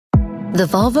The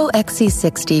Volvo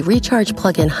XC60 Recharge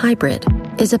Plug-in Hybrid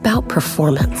is about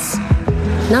performance.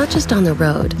 Not just on the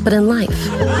road, but in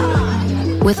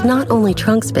life. With not only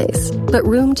trunk space, but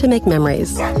room to make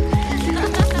memories.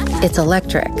 It's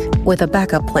electric, with a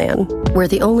backup plan, where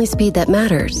the only speed that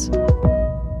matters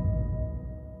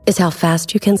is how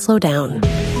fast you can slow down.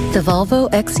 The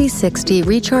Volvo XC60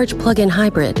 Recharge Plug-in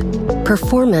Hybrid.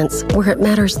 Performance where it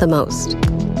matters the most.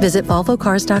 Visit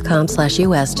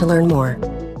volvocars.com/US to learn more.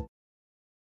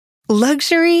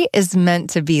 Luxury is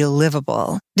meant to be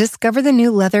livable. Discover the new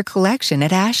leather collection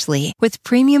at Ashley with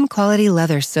premium quality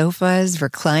leather sofas,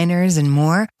 recliners, and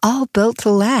more, all built to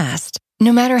last.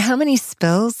 No matter how many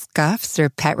spills, scuffs, or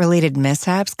pet-related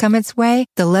mishaps come its way,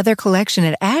 the leather collection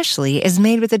at Ashley is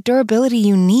made with the durability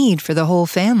you need for the whole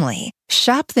family.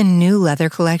 Shop the new leather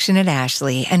collection at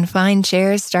Ashley and find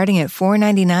chairs starting at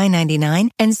 $499.99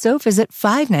 and sofas at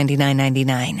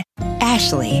 $599.99.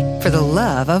 Ashley, for the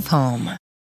love of home.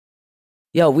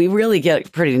 Yo, we really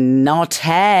get pretty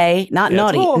naughty. Not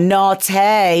naughty,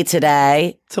 naughty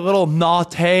today. It's a little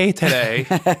naughty today,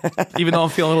 even though I'm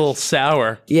feeling a little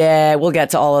sour. Yeah, we'll get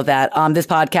to all of that. This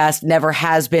podcast never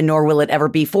has been, nor will it ever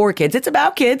be for kids. It's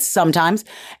about kids sometimes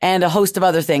and a host of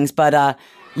other things, but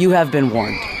you have been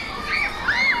warned.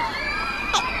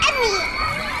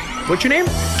 What's your name?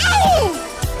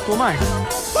 Who am I?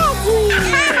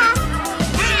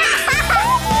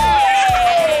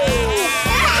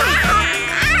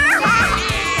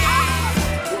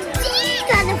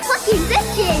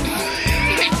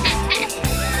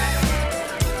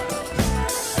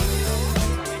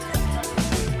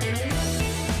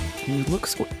 You look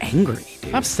so angry,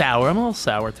 dude. I'm sour. I'm a little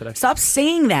sour today. Stop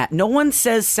saying that. No one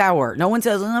says sour. No one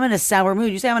says, I'm in a sour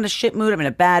mood. You say I'm in a shit mood. I'm in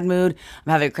a bad mood.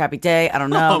 I'm having a crappy day. I don't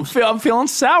know. I'm feeling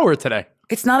sour today.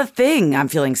 It's not a thing. I'm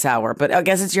feeling sour, but I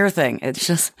guess it's your thing. It's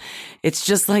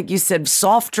just like you said,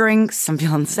 soft drinks. I'm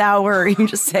feeling sour. You're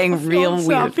just saying real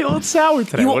weird. I'm feeling sour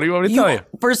today. What do you want me to tell you?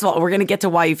 First of all, we're going to get to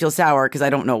why you feel sour because I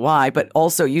don't know why. But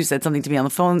also, you said something to me on the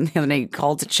phone the other day. You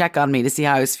called to check on me to see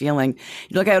how I was feeling.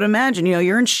 You're like, I would imagine,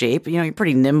 you're in shape. You're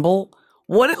pretty nimble.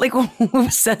 Who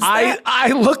says that?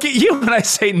 I look at you and I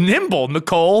say nimble,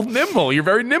 Nicole, nimble. You're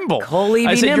very nimble. Coley,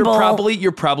 I said nimble.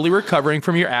 You're probably recovering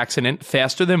from your accident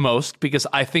faster than most because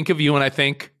I think of you and I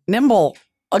think nimble.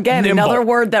 Again, nimble. Another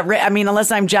word that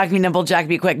unless I'm Jack me nimble, Jack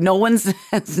be quick. No one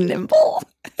says nimble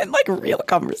in like a real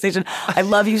conversation. I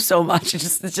love you so much.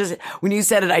 It's just when you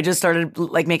said it, I just started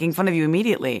like making fun of you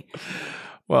immediately.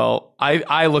 Well,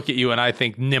 I look at you and I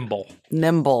think nimble.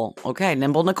 Nimble. Okay,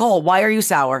 nimble. Nicole, why are you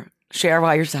sour? Share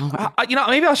why you're sour.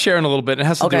 Maybe I'll share in a little bit. It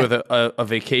has to do with a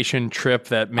vacation trip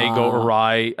that may go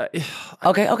awry.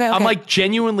 Okay. I'm like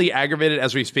genuinely aggravated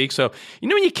as we speak. So,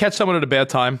 when you catch someone at a bad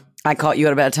time? I caught you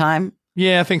at a bad time?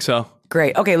 Yeah, I think so.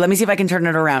 Great. Okay, let me see if I can turn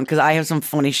it around because I have some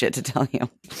funny shit to tell you.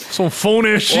 Some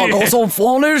funny shit. I got some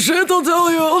funny shit to tell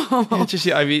you.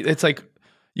 It's like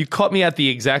you caught me at the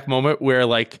exact moment where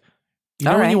like,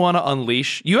 when you want to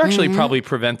unleash, you actually probably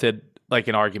prevented like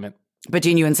an argument.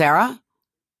 Between you and Sarah?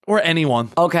 Or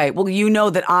anyone. Okay, well, you know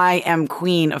that I am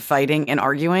queen of fighting and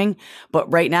arguing, but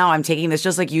right now I'm taking this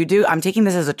just like you do. I'm taking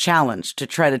this as a challenge to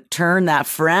try to turn that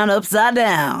frown upside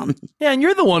down. Yeah, and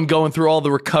you're the one going through all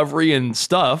the recovery and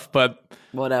stuff, but...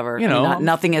 Whatever.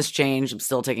 Nothing has changed. I'm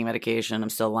still taking medication.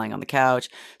 I'm still lying on the couch.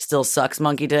 Still sucks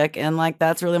monkey dick, and like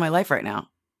that's really my life right now.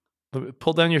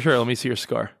 Pull down your shirt. Let me see your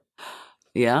scar.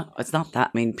 Yeah, it's not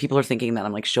that. People are thinking that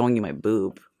I'm like showing you my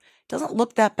boob. It doesn't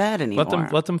look that bad anymore.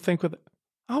 Let them think with it.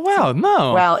 Oh, wow.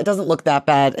 No. Well, it doesn't look that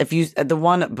bad. If you, the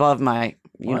one above my,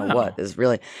 know what is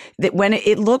really, when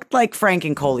it looked like Frank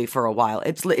and Coley for a while,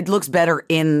 it looks better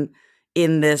in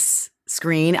this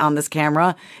screen on this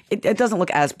camera. It doesn't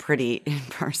look as pretty in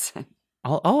person.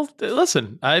 I'll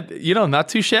listen. Not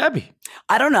too shabby.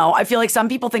 I don't know. I feel like some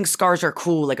people think scars are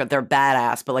cool, like they're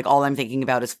badass, but like all I'm thinking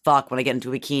about is fuck. When I get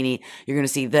into a bikini, you're gonna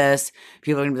see this.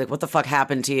 People are gonna be like, "What the fuck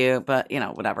happened to you?" But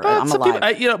whatever. I'm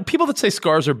alive. People that say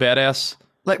scars are badass.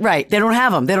 Like, right. They don't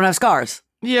have them. They don't have scars.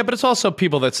 Yeah, but it's also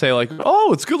people that say like,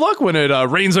 oh, it's good luck when it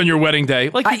rains on your wedding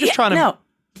day. Like, you're just trying to... No,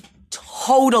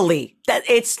 totally. That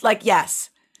it's like,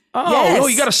 yes. Oh, yes. Oh,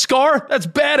 you got a scar? That's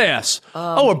badass.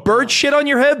 A bird shit on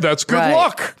your head? That's good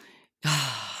luck.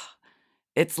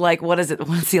 It's like, what is it?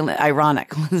 What's the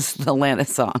ironic? What's the Lana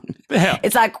song? Yeah.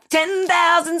 It's like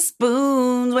 10,000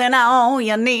 spoons when all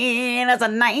you need is a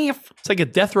knife. It's like a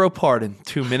death row pardon.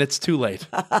 2 minutes too late.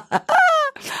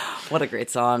 What a great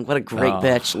song. What a great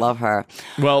bitch. Love her.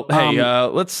 Well, hey,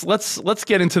 let's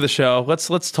get into the show. Let's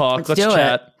talk. Let's do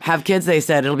chat. Have kids, they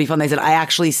said. It'll be fun. They said, I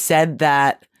actually said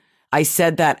that I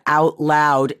said that out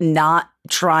loud, not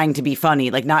trying to be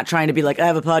funny, like not trying to be like, I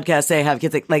have a podcast, say I have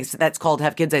kids, like that's called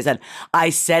Have Kids. I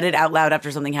said it out loud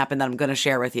after something happened that I'm going to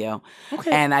share with you.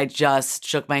 Okay. And I just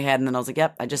shook my head and then I was like,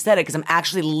 yep, I just said it because I'm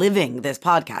actually living this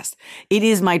podcast. It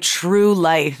is my true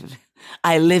life.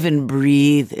 I live and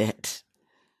breathe it.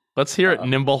 Let's hear it,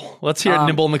 Nimble. Let's hear it,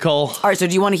 Nimble Nicole. All right, so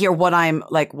do you want to hear what I'm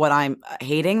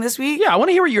hating this week? Yeah, I want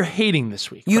to hear what you're hating this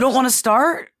week. You don't want to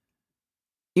start?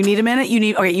 You need a minute? You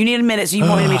need a minute, so you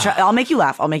want me to try. I'll make you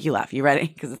laugh. You ready?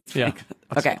 Because it's yeah.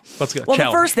 Okay. Let's go. Well,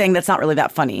 Challenge. The first thing that's not really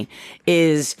that funny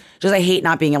is just I hate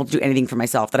not being able to do anything for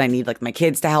myself, that I need like my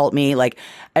kids to help me. Like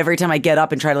every time I get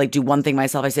up and try to like do one thing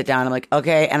myself, I sit down and I'm like,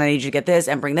 okay, and I need you to get this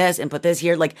and bring this and put this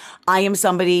here. Like I am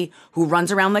somebody who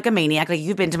runs around like a maniac. Like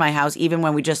you've been to my house, even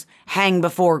when we just hang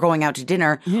before going out to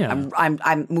dinner. Yeah.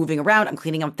 I'm moving around. I'm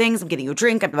cleaning up things. I'm getting you a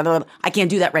drink. Blah, blah, blah. I can't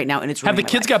do that right now. And it's have the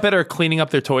kids got better at cleaning up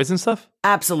their toys and stuff?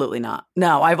 Absolutely not.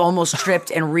 No, I've almost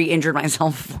tripped and re-injured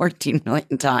myself 14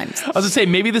 million times. I was going to say,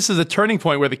 maybe this is a turning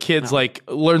point where the kids like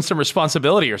learn some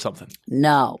responsibility or something.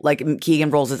 No, like Keegan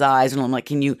rolls his eyes and I'm like,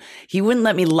 he wouldn't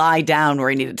let me lie down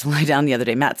where I needed to lie down the other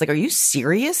day. Matt's like, are you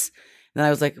serious? And I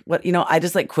was like, what? I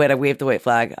just like quit. I waved the white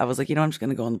flag. I was like, I'm just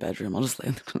going to go in the bedroom. I'll just lay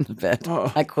in the bed.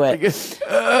 Oh, I quit.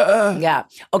 Yeah.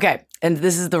 Okay. And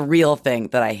this is the real thing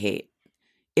that I hate.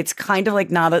 It's kind of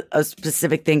like not a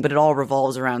specific thing, but it all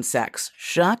revolves around sex.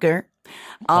 Shocker.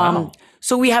 Wow.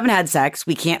 So we haven't had sex.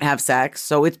 We can't have sex.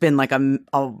 So it's been like a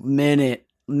minute,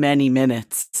 many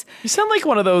minutes. You sound like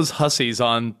one of those hussies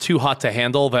on Too Hot to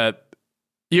Handle that...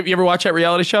 You ever watch that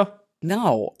reality show?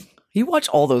 No. You watch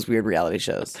all those weird reality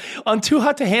shows. On Too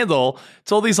Hot to Handle,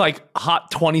 it's all these like hot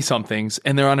 20-somethings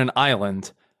and they're on an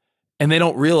island and they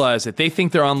don't realize it. They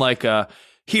think they're on like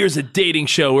here's a dating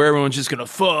show where everyone's just going to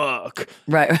fuck.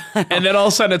 Right. And then all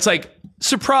of a sudden it's like,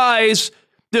 surprise,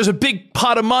 there's a big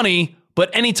pot of money.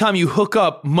 But anytime you hook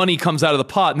up, money comes out of the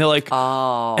pot, and they're like,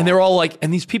 oh, and they're all like,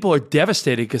 and these people are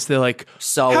devastated because they're like,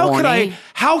 so horny.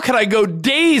 How could I go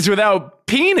days without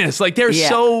penis? Like they're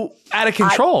so out of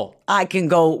control. I can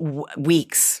go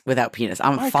weeks without penis.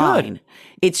 I'm fine. Good.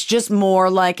 It's just more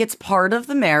like it's part of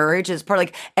the marriage. It's part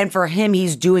like, and for him,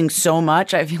 he's doing so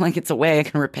much. I feel like it's a way I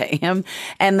can repay him.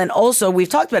 And then also, we've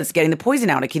talked about it's getting the poison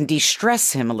out. It can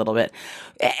de-stress him a little bit.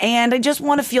 And I just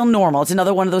want to feel normal. It's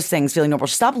another one of those things, feeling normal.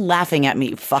 Stop laughing at me,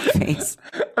 you fuckface.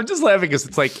 I'm just laughing because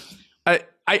it's like,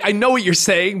 I know what you're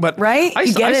saying, but right? I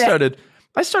started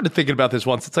thinking about this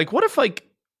once. It's like, what if like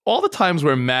all the times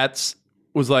where Matt's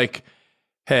was like,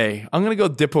 hey, I'm going to go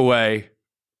dip away,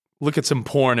 look at some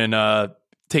porn and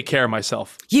take care of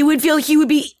myself. He would be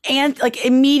like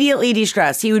immediately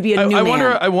de-stressed. He would be a new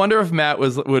man. I wonder if Matt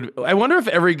I wonder if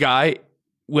every guy,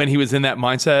 when he was in that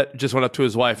mindset, just went up to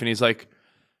his wife and he's like,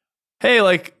 hey,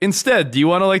 like, instead, do you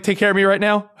want to like take care of me right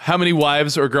now? How many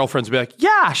wives or girlfriends would be like,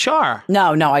 yeah, sure.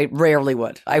 No, I rarely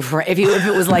would. If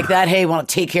it was like that, hey, want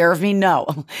to take care of me?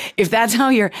 No. If that's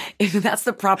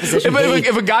the proposition.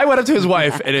 If a guy went up to his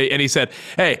wife and he said,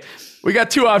 hey, we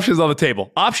got two options on the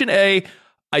table. Option A,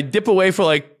 I dip away for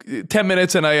like 10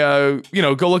 minutes and I,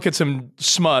 go look at some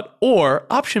smut. Or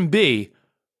option B,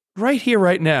 right here,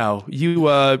 right now, you,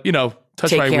 touch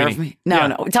take my care weenie. Of me.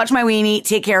 No. Touch my weenie,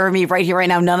 take care of me right here, right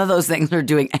now. None of those things are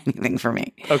doing anything for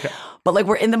me. Okay. But like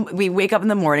we wake up in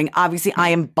the morning. Obviously, I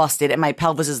am busted and my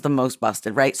pelvis is the most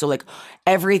busted, right? So like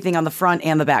everything on the front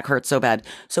and the back hurts so bad.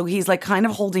 So he's like kind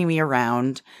of holding me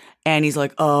around and he's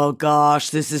like, oh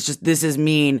gosh, this is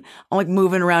mean. I'm like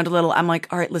moving around a little. I'm like,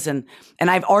 all right, listen.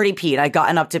 And I've already peed. I'd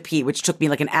gotten up to pee, which took me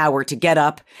like an hour to get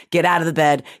up, get out of the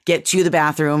bed, get to the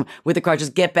bathroom with the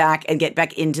crutches, get back and get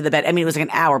back into the bed. I mean, it was like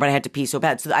an hour, but I had to pee so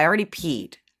bad. So I already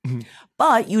peed. Mm-hmm.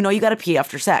 But you got to pee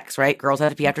after sex, right? Girls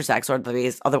have to pee after sex, or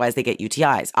otherwise they get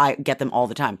UTIs. I get them all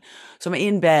the time. So I'm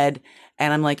in bed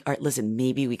and I'm like, all right, listen,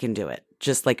 maybe we can do it.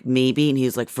 Just like maybe. And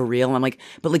he's like, for real? And I'm like,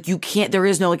 but like you can't, there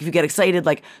is no, like if you get excited,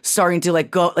 like starting to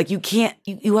like go, like you can't,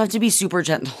 you have to be super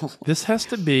gentle. This has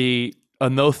to be a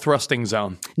no thrusting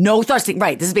zone. No thrusting,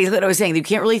 right. This is basically what I was saying. You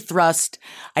can't really thrust.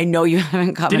 I know you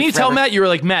haven't come. Didn't you tell Matt, you were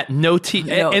like, Matt,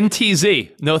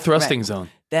 NTZ, no thrusting zone.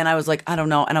 Then I was like, I don't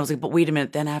know. And I was like, but wait a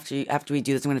minute. Then after we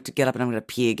do this, I'm going to have to get up and I'm going to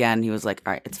pee again. He was like,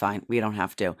 all right, it's fine. We don't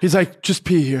have to. He's like, just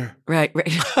pee here. Right.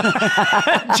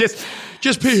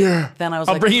 just pee here. Then I was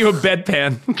I'll bring you a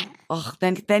bedpan. Oh,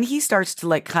 then he starts to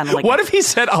like kind of like. What if he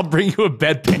said, I'll bring you a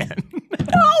bedpan?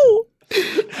 No.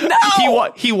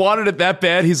 He wanted it that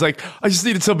bad. He's like, I just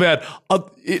need it so bad.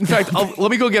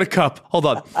 Let me go get a cup. Hold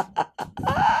on.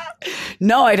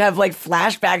 No, I'd have like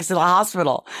flashbacks to the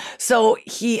hospital. So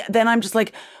then I'm just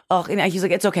like, oh, and he's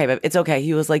like, it's okay, babe. It's okay.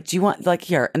 He was like, do you want like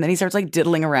here? And then he starts like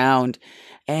diddling around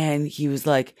and he was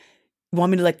like,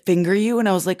 want me to like finger you? And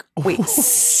I was like, wait,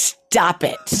 stop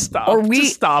it. Stop.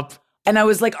 Just stop. And I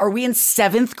was like, are we in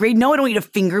 7th grade? No, I don't want you to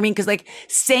finger me because like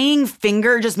saying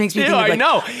finger just makes me think of, like, I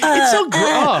know. It's so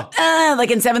gross. like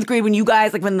in 7th grade when you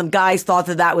guys, like when the guys thought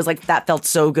that was like, that felt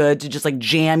so good to just like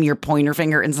jam your pointer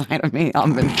finger inside of me up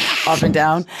and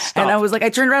down. And I was like, I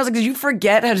turned around, I was like, did you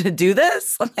forget how to do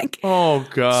this? I'm like, oh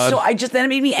God. So then it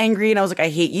made me angry and I was like, I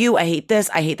hate you. I hate this.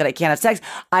 I hate that I can't have sex.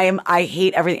 I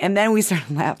hate everything. And then we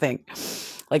started laughing.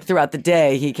 Like throughout the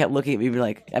day, he kept looking at me, be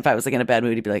like, if I was like in a bad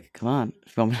mood, he'd be like, "Come on,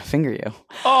 if you want me to finger you."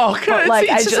 Oh, God, like,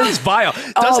 it just sounds vile,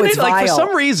 doesn't it? Like vile. for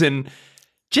some reason,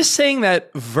 just saying that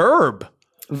verb,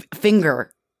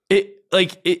 finger,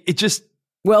 it just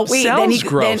wait. sounds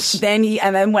gross. Then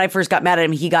when I first got mad at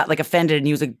him, he got like offended and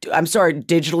he was like, "I'm sorry,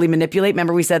 digitally manipulate."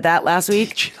 Remember we said that last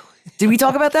week? Did we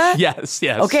talk about that? Yes.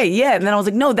 Okay, yeah. And then I was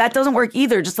like, no, that doesn't work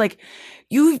either. Just like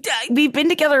we've been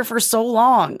together for so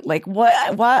long. Like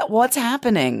what's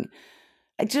happening?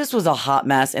 It just was a hot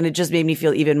mess, and it just made me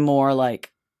feel even more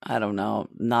like, I don't know,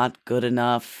 not good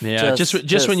enough. Yeah,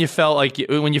 just when you felt like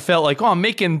oh, I'm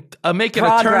making a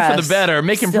turn for the better,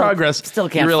 making progress. Still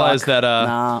can't. You realize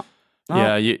fuck.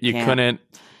 that you couldn't.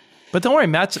 But don't worry,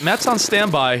 Matt's on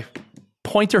standby.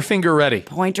 Pointer finger ready.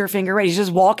 He's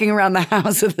just walking around the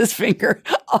house with his finger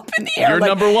up in the air. You're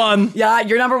number one. Yeah,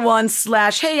 you're number one.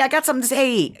 / hey, I got something to say.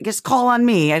 Hey, just call on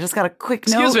me. I just got a quick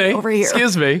note over here.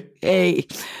 Excuse me. Hey.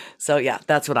 So yeah,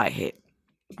 that's what I hate.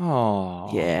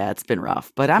 Oh. Yeah, it's been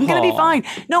rough, but I'm going to be fine.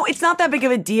 No, it's not that big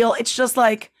of a deal. It's just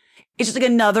like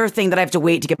another thing that I have to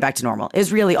wait to get back to normal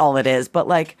is really all it is. But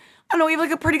like, I don't know, we have like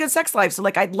a pretty good sex life. So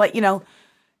like, I'd let,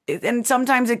 and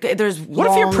sometimes there's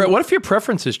what if your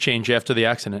preferences change after the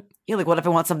accident? Yeah, like what if I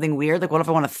want something weird? Like what if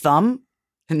I want a thumb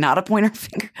and not a pointer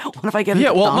finger? What if I get a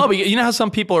thumb? No, but you know how some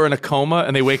people are in a coma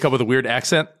and they wake up with a weird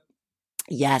accent?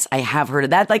 Yes, I have heard of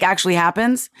that. Like actually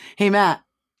happens. Hey, Matt.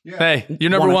 Yeah. Hey,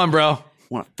 you're number one, bro.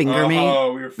 Want to finger me?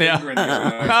 Oh, we were fingering you.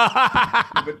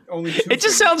 But only 2 it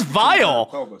just sounds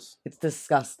vile. It's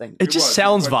disgusting. It just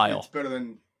sounds vile. It's better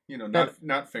than,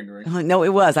 not fingering. No,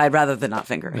 it was. I'd rather than not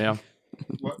fingering. Yeah.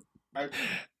 What?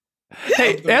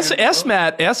 Hey, ask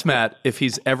Matt if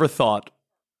he's ever thought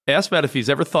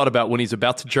about when he's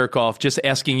about to jerk off, just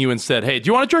asking you instead, hey, do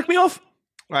you want to jerk me off?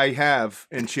 I have,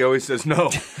 and she always says no.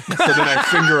 So then I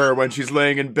finger her when she's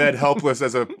laying in bed helpless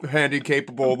as a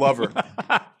handy-capable lover.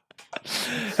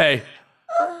 Hey,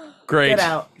 great. Get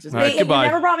out. Right, goodbye.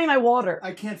 You never brought me my water.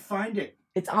 I can't find it.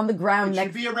 It's on the ground. It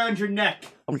should be around your neck.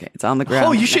 Okay, it's on the ground.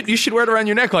 Oh, you should wear it around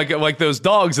your neck like those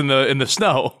dogs in the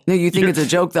snow. No, you think it's a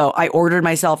joke though. I ordered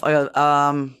myself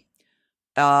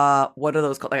what are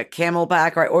those called? Like a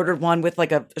Camelback, or I ordered one with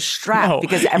like a strap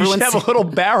because everyone's you should have a little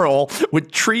barrel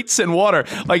with treats and water,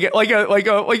 like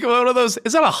one of those.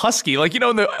 Is that a husky? Like in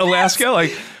the Alaska,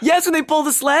 like yes, when they pull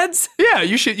the sleds. Yeah,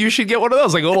 you should get one of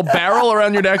those, like a little barrel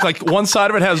around your neck. Like one side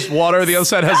of it has water, the other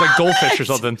side has like goldfish or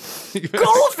something.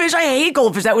 Goldfish, I hate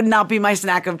goldfish. That would not be my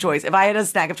snack of choice. If I had a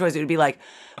snack of choice, it would be like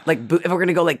if we're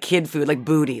gonna go like kid food, like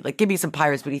booty. Like give me some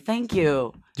pirate's booty, thank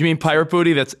you. Do you mean pirate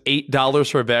booty? That's $8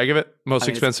 for a bag of it. Most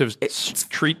expensive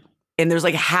treat. And there's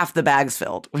like half the bags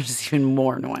filled, which is even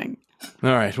more annoying.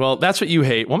 All right. Well, that's what you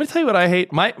hate. Want me to tell you what I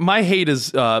hate? My hate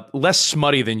is less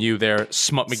smutty than you there,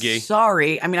 Smut McGee.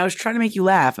 Sorry. I mean, I was trying to make you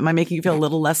laugh. Am I making you feel a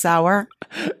little less sour?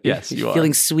 Yes, you are.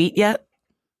 Feeling sweet yet?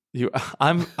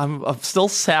 I'm still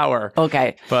sour.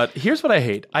 Okay. But here's what I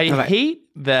hate. I hate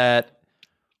that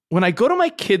when I go to my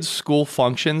kids' school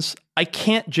functions, I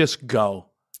can't just go.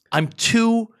 I'm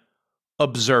too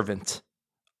observant.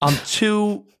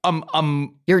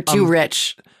 You're too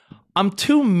rich. I'm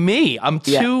too me. I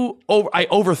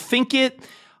overthink it.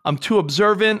 I'm too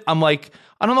observant. I'm like,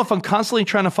 I don't know if I'm constantly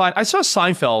trying to find. I saw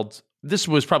Seinfeld. This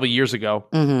was probably years ago.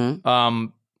 Mm-hmm.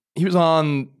 He was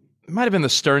on, it might have been the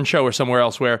Stern Show or somewhere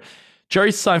else, where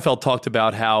Jerry Seinfeld talked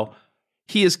about how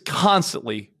he is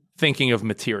constantly thinking of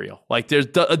material. Like there's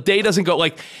a day doesn't go,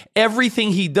 like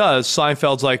everything he does,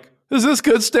 Seinfeld's like, is this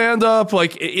good stand-up?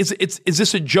 Like, is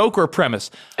this a joke or a premise?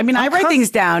 I mean, I write things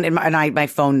down in my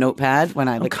phone notepad when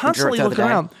I'm constantly looking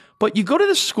around. But you go to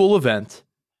this school event,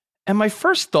 and my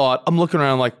first thought, I'm looking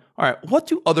around like, all right, what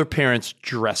do other parents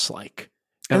dress like?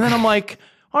 And then I'm like,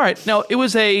 all right, now it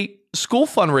was a school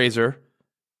fundraiser.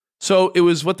 So it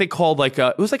was what they called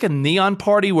it was like a neon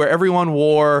party where everyone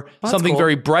wore something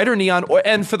very bright or neon.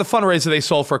 And for the fundraiser, they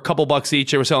sold for a couple bucks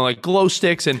each. They were selling like glow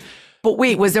sticks and... But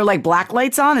wait, was there like black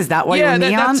lights on? Is that why you're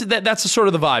neon? That's the sort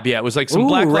of the vibe. Yeah, it was like some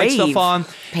black light stuff on.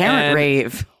 Parent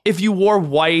rave. If you wore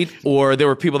white, or there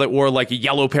were people that wore like a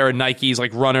yellow pair of Nikes,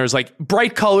 like runners, like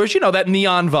bright colors, that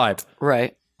neon vibe.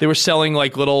 Right. They were selling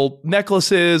like little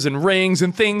necklaces and rings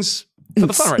and things for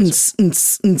the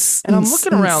fundraiser. And I'm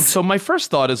looking around. So my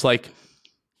first thought is like,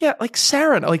 yeah, like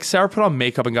Sarah put on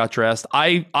makeup and got dressed.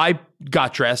 I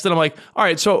got dressed and I'm like, all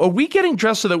right, so are we getting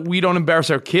dressed so that we don't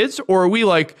embarrass our kids? Or are we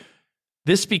like,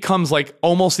 this becomes like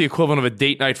almost the equivalent of a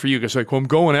date night for you? Because like, well, I'm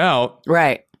going out.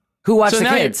 Right. Who watched the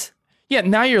kids? Yeah,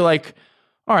 now you're like,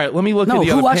 all right, let me look at the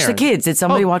other who watched parent. the kids? Did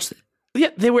somebody watch? Yeah,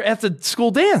 they were at the school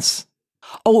dance.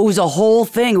 Oh, it was a whole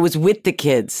thing. It was with the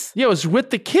kids. Yeah, it was with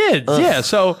the kids. Ugh. Yeah,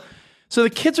 so the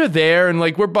kids are there and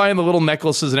like we're buying the little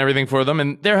necklaces and everything for them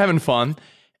and they're having fun.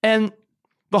 And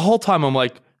the whole time I'm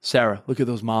like, Sarah, look at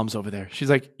those moms over there. She's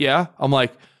like, yeah. I'm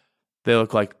like, they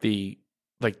look like the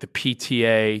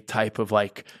PTA type of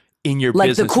like in your like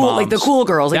business the cool, moms. like the cool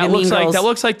girls, like the mean girls. That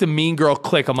looks like the mean girl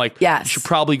clique. I'm like, yes. You should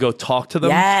probably go talk to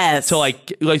them. Yes. So like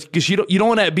because you don't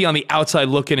want to be on the outside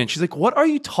looking in. She's like, what are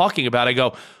you talking about? I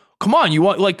go, come on, you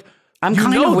want like. I'm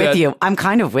kind of with you. I'm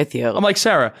kind of with you. I'm like,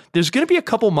 Sarah, there's going to be a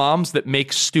couple moms that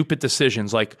make stupid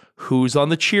decisions, like who's on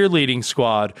the cheerleading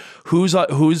squad, who's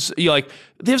like,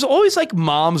 there's always like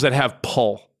moms that have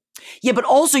pull. Yeah, but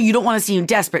also you don't want to seem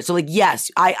desperate. So like,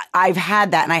 yes, I've had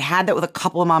that. And I had that with a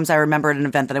couple of moms I remember at an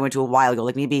event that I went to a while ago,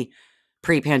 like maybe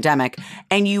pre-pandemic.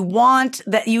 And you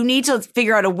need to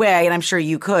figure out a way, and I'm sure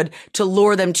you could, to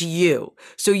lure them to you.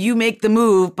 So you make the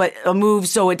move, but a move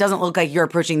so it doesn't look like you're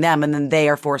approaching them and then they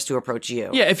are forced to approach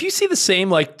you. Yeah, if you see the same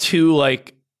like two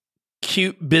like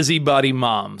cute busybody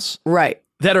moms. Right.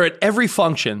 That are at every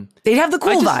function. They'd have the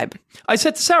cool vibe. I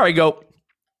said to Sarah, I go,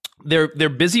 they're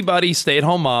busybody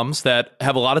stay-at-home moms that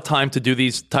have a lot of time to do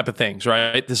these type of things,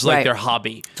 right? This is like their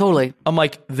hobby. Totally. I'm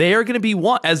like, they are going to be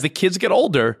as the kids get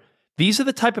older, these are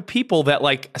the type of people that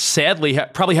like sadly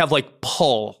probably have like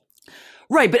pull.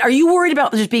 Right, but are you worried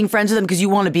about just being friends with them because you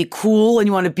want to be cool and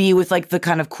you want to be with like the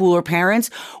kind of cooler parents,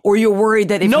 or you're worried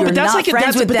that if you're not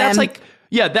friends with them, that's like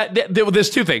there's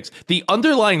two things. The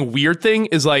underlying weird thing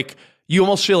is like you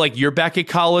almost feel like you're back at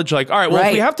college. Like, all right, well,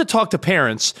 if we have to talk to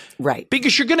parents, right?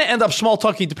 Because you're going to end up small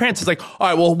talking to parents. It's like, all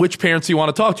right, well, which parents do you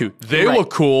want to talk to? They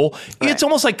look cool. Right. It's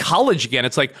almost like college again.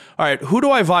 It's like, all right, who do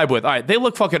I vibe with? All right, they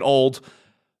look fucking old.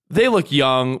 They look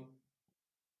young,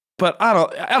 but I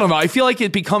don't know. I feel like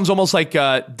it becomes almost like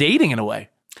dating in a way.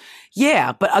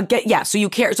 Yeah, but so you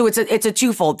care. So it's a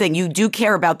twofold thing. You do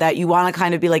care about that. You want to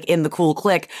kind of be like in the cool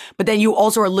clique, but then you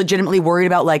also are legitimately worried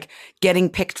about like getting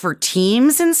picked for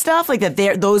teams and stuff like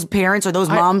that. Those parents or those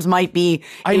moms might be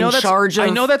in charge of. I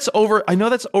know that's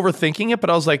overthinking it, but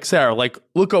I was like, Sarah, like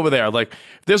look over there. Like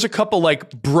there's a couple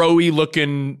like bro-y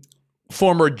looking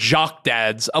former jock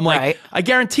dads. I'm like, I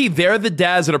guarantee they're the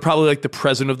dads that are probably like the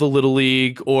president of the Little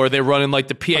League or they're running like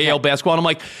the PAL basketball. And I'm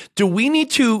like, do we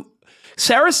need to?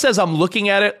 Sarah says I'm looking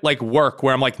at it like work,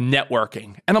 where I'm like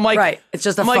networking. And I'm like, it's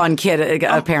just a fun kid,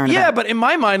 a parent. Yeah, but in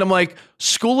my mind, I'm like,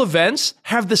 school events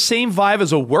have the same vibe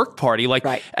as a work party. Like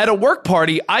at a work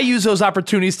party, I use those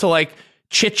opportunities to like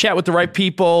chit chat with the right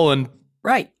people and.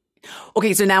 Right.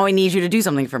 Okay, so now I need you to do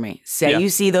something for me. Say you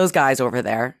see those guys over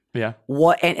there. Yeah.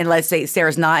 What? And let's say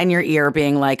Sarah's not in your ear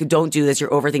being like, don't do this, you're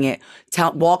overthinking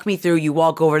it. Walk me through, you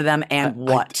walk over to them and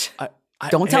what?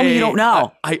 Don't tell me you don't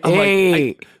know. But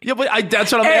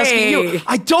that's what I'm asking you.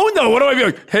 I don't know. What do I be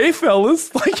like? Hey,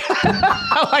 fellas. Like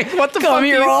what the fuck? Come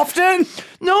here often?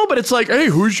 No, but it's like, hey,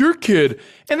 who's your kid?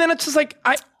 And then it's just like,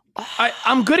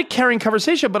 I'm good at carrying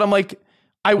conversation, but I'm like,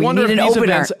 I wonder if these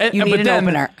events. You need an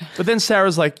opener. But then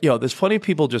Sarah's like, yo, there's plenty of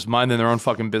people just minding their own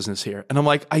fucking business here. And I'm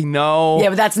like, I know. Yeah,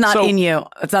 but that's not in you.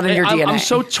 It's not in your DNA. I'm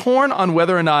so torn on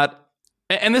whether or not.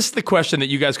 And this is the question that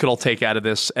you guys could all take out of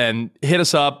this and hit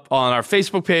us up on our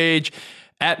Facebook page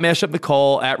at Mashup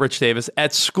Nicole, at Rich Davis,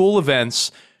 at school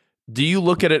events. Do you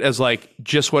look at it as like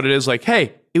just what it is? Like,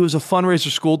 hey, it was a fundraiser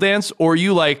school dance. Or are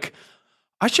you like,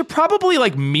 I should probably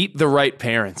like meet the right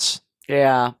parents?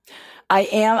 Yeah, I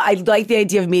am. I like the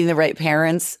idea of meeting the right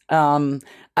parents.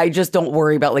 I just don't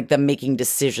worry about like them making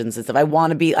decisions and stuff. I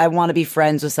want to be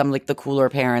friends with some like the cooler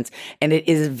parents, and it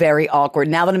is very awkward.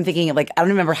 Now that I'm thinking of, like, I don't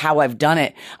remember how I've done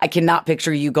it. I cannot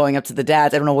picture you going up to the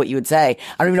dads. I don't know what you would say.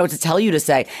 I don't even know what to tell you to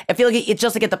say. I feel like it's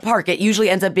just like at the park. It usually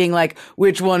ends up being like,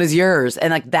 which one is yours?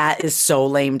 And like that is so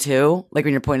lame too. Like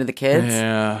when you're pointing to the kids.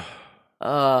 Yeah.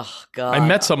 Oh God. I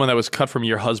met someone that was cut from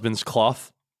your husband's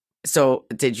cloth. So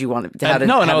did you want to? I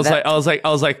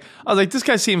was like, this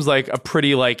guy seems like a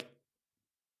pretty like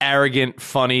arrogant,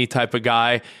 funny type of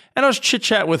guy. And I was chit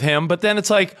chat with him, but then it's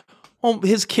like, well,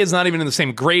 his kid's not even in the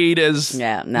same grade as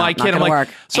my kid. I'm like, work.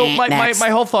 So my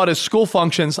whole thought is school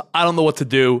functions. I don't know what to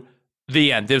do.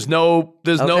 The end. There's no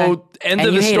end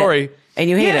of the story. And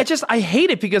you hate it. I hate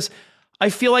it because I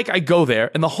feel like I go there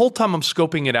and the whole time I'm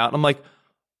scoping it out. I'm like,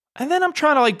 And then I'm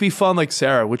trying to like be fun, like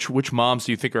Sarah. Which moms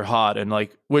do you think are hot? And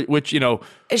like which And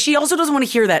she also doesn't want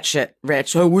to hear that shit,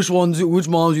 Rich. So which moms do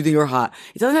you think are hot?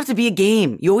 It doesn't have to be a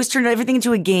game. You always turn everything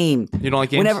into a game. You don't like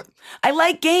games? I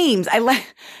like games.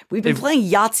 We've been playing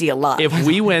Yahtzee a lot. If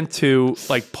we went to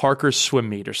like Parker's swim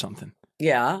meet or something,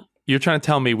 yeah, you're trying to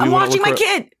tell me I'm watching my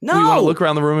kid. No, we want to look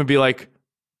around the room and be like,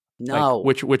 no,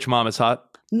 like, which mom is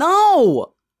hot?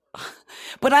 No.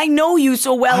 But I know you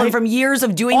so well, and from years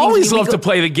of doing always things. Always love to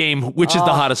play the game, which is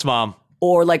the hottest mom.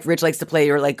 Or like Rich likes to play,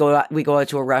 or like we go out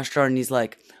to a restaurant and he's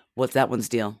like, what's that one's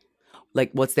deal?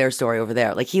 Like, what's their story over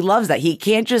there? Like, he loves that. He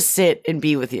can't just sit and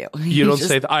be with you. You don't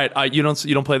say, all right, you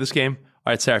don't play this game?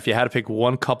 All right, Sarah, if you had to pick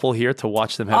one couple here to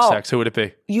watch them have sex, who would it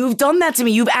be? You've done that to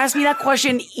me. You've asked me that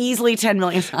question easily 10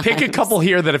 million times. Pick a couple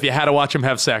here that if you had to watch them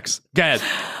have sex. Go ahead.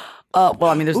 Well,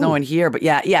 I mean, there's no one here, but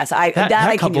yes, that I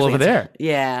can couple over there.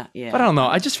 Yeah. But I don't know.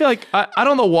 I just feel like I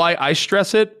don't know why I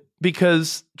stress it,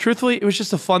 because truthfully, it was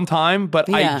just a fun time. But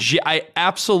I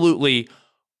absolutely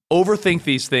overthink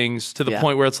these things to the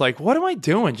point where it's like, what am I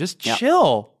doing? Just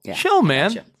chill, chill,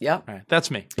 man. Gotcha. Yeah, all right, that's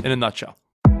me in a nutshell.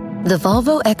 The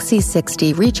Volvo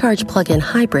XC60 Recharge Plug-in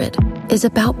Hybrid is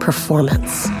about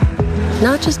performance,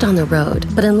 not just on the road,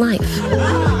 but in life.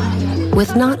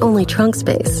 With not only trunk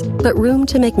space, but room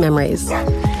to make memories.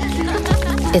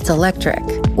 It's electric,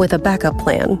 with a backup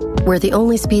plan, where the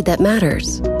only speed that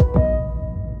matters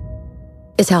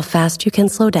is how fast you can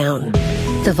slow down.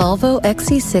 The Volvo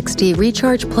XC60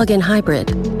 Recharge Plug-in Hybrid.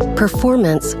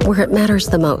 Performance where it matters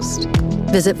the most.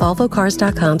 Visit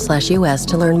volvocars.com/US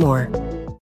to learn more.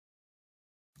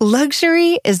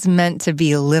 Luxury is meant to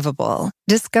be livable.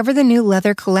 Discover the new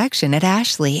leather collection at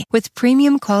Ashley with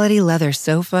premium quality leather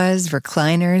sofas,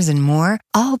 recliners, and more,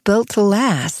 all built to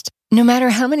last. No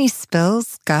matter how many spills,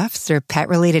 scuffs, or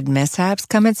pet-related mishaps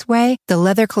come its way, the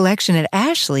leather collection at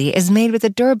Ashley is made with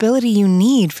the durability you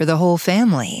need for the whole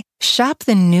family. Shop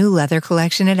the new leather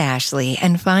collection at Ashley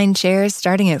and find chairs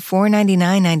starting at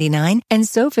 $499.99 and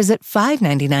sofas at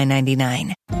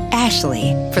 $599.99.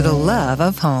 Ashley, for the love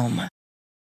of home.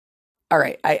 All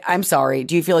right. I'm sorry.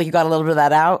 Do you feel like you got a little bit of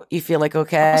that out? You feel like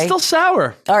okay? I'm still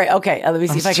sour. All right. Okay. Let me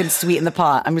see if I can sweeten the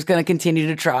pot. I'm just going to continue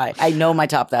to try. I know my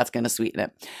top that's going to sweeten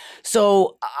it.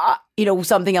 So,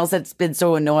 something else that's been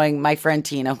so annoying. My friend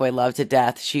Tina, who I love to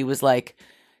death, she was like,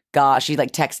 gosh, she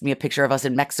like texted me a picture of us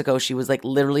in Mexico. She was like,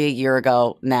 literally a year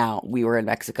ago now, we were in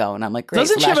Mexico. And I'm like, great.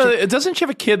 Doesn't she have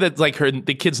a kid that like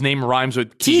the kid's name rhymes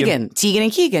with Keegan? Tegan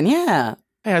and Keegan. Yeah.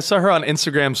 Yeah, I saw her on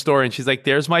Instagram story and she's like,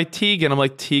 there's my Tegan. I'm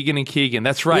like, Tegan and Keegan.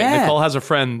 That's right. Yeah. Nicole has a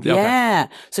friend. Okay. Yeah.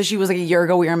 So she was like, a year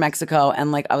ago, we were in Mexico.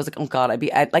 And like, I was like, oh God,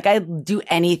 I'd do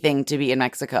anything to be in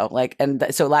Mexico. Like,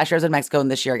 so last year I was in Mexico and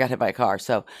this year I got hit by a car.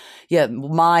 So yeah,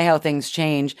 how things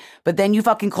change. But then you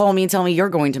fucking call me and tell me you're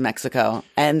going to Mexico.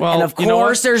 And of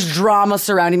course there's drama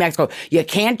surrounding Mexico. You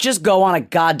can't just go on a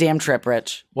goddamn trip,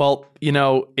 Rich. Well,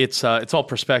 it's all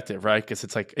perspective, right? Because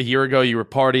it's like a year ago you were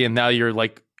partying, now you're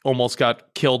like, almost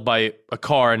got killed by a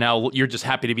car, and now you're just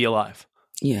happy to be alive.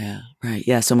 Yeah, right.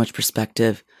 Yeah, so much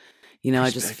perspective.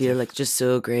 I just feel like just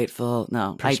so grateful.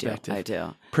 No, I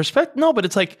do. Perspective? No, but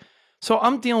it's like, so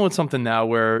I'm dealing with something now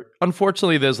where,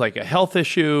 unfortunately, there's like a health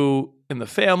issue in the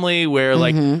family where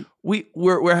like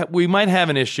we might have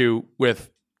an issue with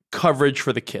coverage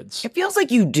for the kids. It feels like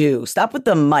you do. Stop with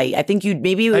the might. I think you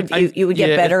would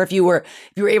get better if you were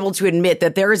able to admit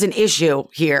that there is an issue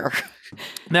here.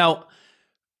 Now,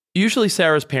 usually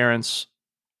Sarah's parents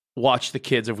watch the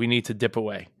kids if we need to dip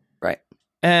away. Right.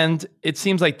 And it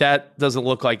seems like that doesn't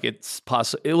look like it's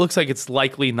possible. It looks like it's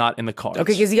likely not in the cards.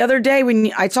 Okay, because the other day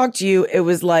when I talked to you, it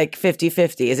was like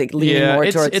 50-50. Is it leaning more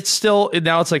towards? It's still,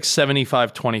 now it's like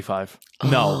 75-25.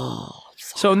 No.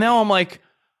 So now I'm like,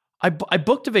 I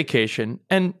booked a vacation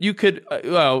and you could,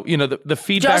 the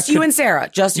feedback. Just you and Sarah.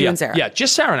 Yeah,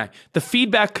 just Sarah and I. The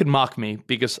feedback could mock me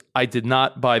because I did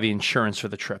not buy the insurance for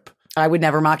the trip. I would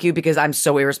never mock you because I'm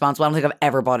so irresponsible. I don't think I've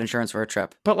ever bought insurance for a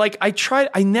trip. But like I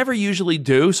never usually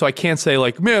do, so I can't say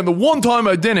like, man, the one time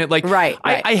I didn't. Like, right.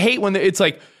 I hate when it's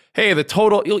like, hey, the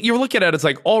total, you're looking at it, it's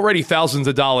like already thousands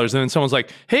of dollars, and then someone's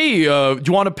like, hey, do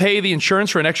you want to pay the insurance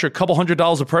for an extra couple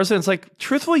 $100s a person? It's like,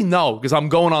 truthfully, no, because I'm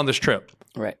going on this trip.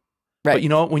 Right. But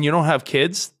when you don't have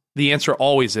kids, the answer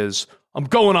always is, I'm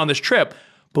going on this trip.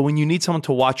 But when you need someone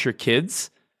to watch your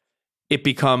kids, it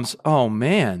becomes, oh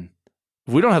man,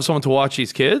 if we don't have someone to watch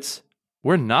these kids,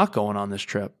 we're not going on this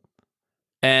trip.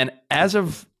 And as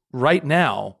of right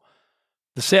now,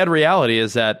 the sad reality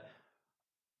is that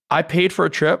I paid for a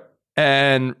trip,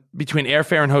 and between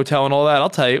airfare and hotel and all that,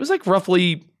 I'll tell you, it was like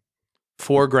roughly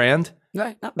 $4,000.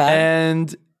 Right, not bad.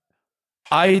 And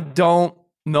I don't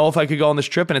know if I could go on this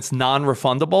trip, and it's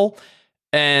non-refundable.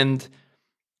 And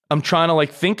I'm trying to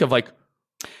like think of like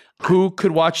who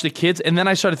could watch the kids. And then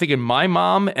I started thinking my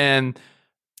mom, and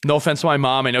no offense to my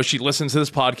mom, I know she listens to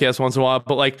this podcast once in a while,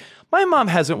 but like my mom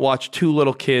hasn't watched Two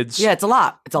Little Kids. Yeah, it's a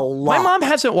lot. It's a lot. My mom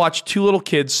hasn't watched Two Little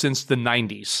Kids since the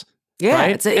 90s. Yeah,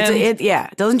 right?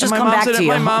 It doesn't just come back to you.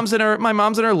 My mom's in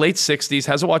her late 60s,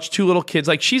 hasn't watched Two Little Kids.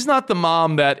 Like she's not the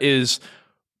mom that is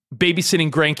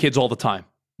babysitting grandkids all the time.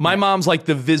 My mom's like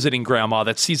the visiting grandma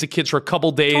that sees the kids for a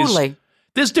couple days. Totally.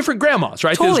 There's different grandmas,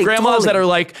 right? Totally, there's grandmas totally. that are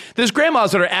like, there's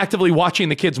grandmas that are actively watching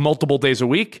the kids multiple days a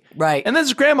week. Right. And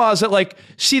there's grandmas that like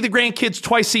see the grandkids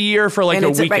twice a year for like And a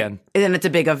it's weekend. And then it's a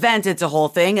big event. It's a whole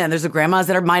thing. And there's the grandmas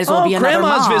that might as well be another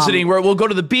grandma's mom. visiting where we'll go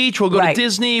to the beach, we'll go Right. to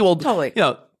Disney. We'll, Totally. you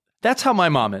know, that's how my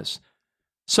mom is.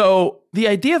 So the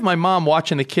idea of my mom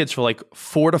watching the kids for like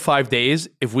 4 to 5 days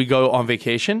if we go on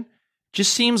vacation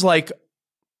just seems like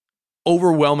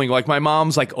overwhelming. Like my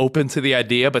mom's like open to the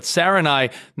idea, but Sarah and I,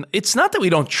 it's not that we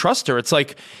don't trust her. It's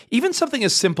like even something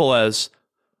as simple as,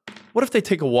 what if they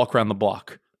take a walk around the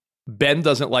block? Ben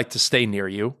doesn't like to stay near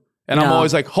you. And I'm No.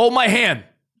 always like, hold my hand.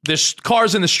 There's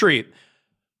cars in the street.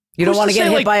 You don't Who's want to to get say,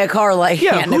 hit like- by a car like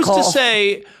Yeah, Aunt who's Nicole.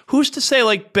 to say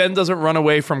like Ben doesn't run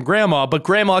away from grandma, but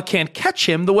grandma can't catch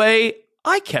him the way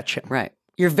I catch him. Right.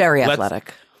 You're very Let's-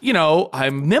 athletic. You know,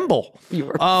 I'm nimble.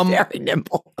 You are very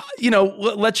nimble. You know,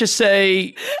 let's just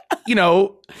say, you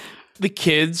know, the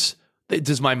kids,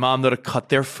 does my mom know to cut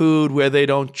their food where they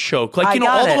don't choke? Like, I you know,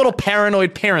 got all the it. little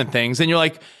paranoid parent things. And you're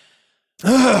like,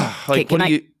 ugh, like, can what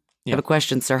do you? I have a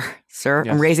question, sir. Sir,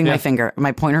 Yes, I'm raising my yes. finger.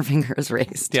 My pointer finger is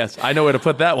raised. Yes, I know where to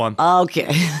put that one.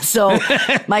 Okay. So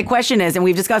my question is, and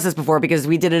we've discussed this before because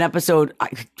we did an episode,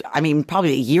 I mean,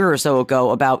 probably a year or so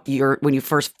ago about when you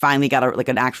first finally got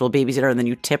an actual babysitter and then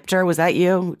you tipped her. Was that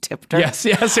you who tipped her? Yes,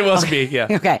 it was me. Yeah.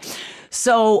 Okay.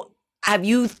 So have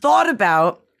you thought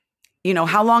about,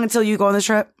 how long until you go on this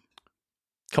trip?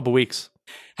 Couple weeks.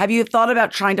 Have you thought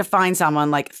about trying to find someone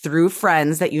like through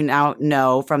friends that you now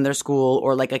know from their school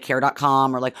or like a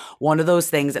care.com or like one of those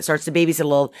things that starts to babysit a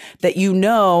little that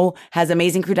has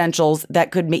amazing credentials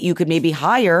that you could maybe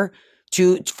hire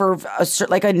for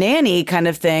like a nanny kind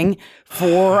of thing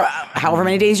for however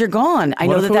many days you're gone. I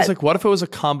know that what if it was a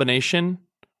combination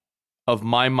of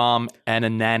my mom and a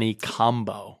nanny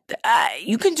combo?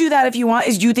 You can do that if you want.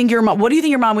 What do you think your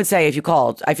mom would say if you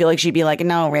called? I feel like she'd be like,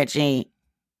 no, Richie.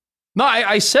 No,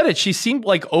 I said it. She seemed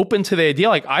like open to the idea.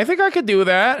 Like, I think I could do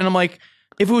that. And I'm like,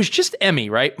 if it was just Emmy,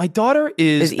 right? My daughter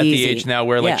is at the easy. age now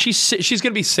where like Yeah. she's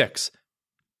going to be 6.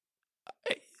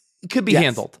 It could be Yes.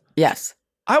 handled. Yes.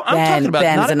 I'm talking about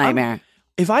Ben's not a nightmare.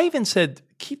 If I even said,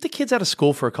 keep the kids out of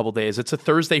school for a couple days, it's a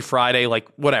Thursday, Friday, like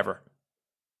whatever.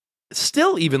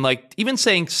 Still even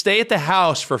saying stay at the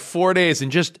house for 4 days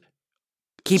and just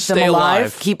Keep them stay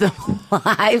alive. Keep them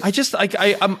alive. I just and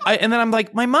then I'm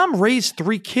like, my mom raised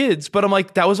 3 kids, but I'm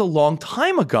like, that was a long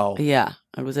time ago. Yeah,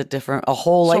 it was a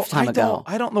whole lifetime ago.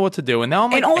 I don't know what to do, and now I'm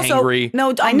like And also, angry.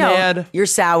 no, I I'm know mad. you're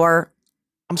sour.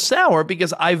 I'm sour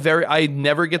because I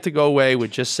never get to go away with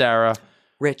just Sarah.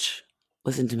 Rich,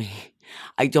 listen to me.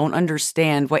 I don't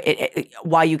understand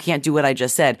why you can't do what I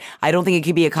just said. I don't think it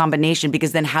could be a combination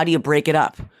because then how do you break it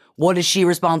up? What is she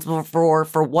responsible for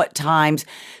what times?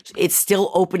 It's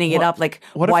still opening it up. Like,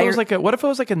 What if it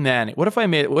was like a nanny? What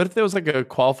if there was like a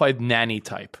qualified nanny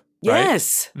type? Right?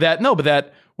 Yes. That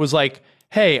was like,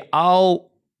 hey,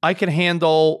 I can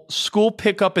handle school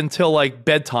pickup until like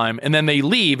bedtime, and then they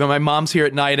leave, and my mom's here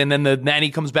at night, and then the nanny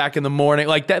comes back in the morning.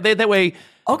 Like that way.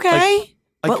 Okay.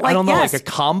 Like, I don't know, yes. like a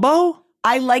combo.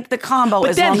 I like the combo.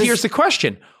 But as then long here's as the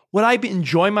question: would I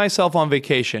enjoy myself on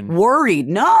vacation? worried?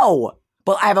 No.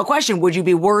 But I have a question. Would you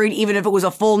be worried even if it was a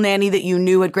full nanny that you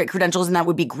knew had great credentials and that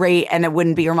would be great and it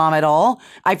wouldn't be your mom at all?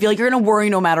 I feel like you're going to worry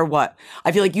no matter what.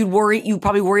 I feel like you'd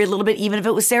probably worry a little bit even if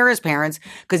it was Sarah's parents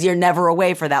because you're never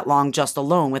away for that long just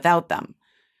alone without them.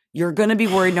 You're going to be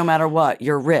worried no matter what.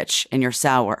 You're rich and you're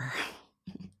sour.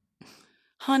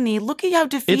 Honey, look at how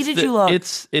defeated you look.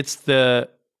 It's the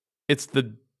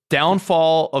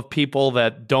downfall of people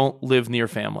that don't live near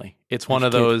family. It's one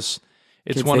of those.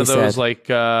 It's kids one of they those said.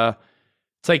 like.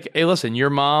 It's like, hey, listen, your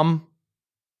mom,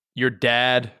 your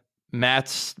dad,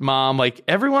 Matt's mom, like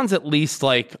everyone's at least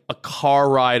like a car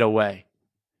ride away.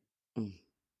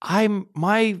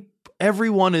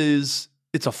 Everyone is.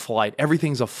 It's a flight.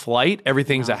 Everything's a flight.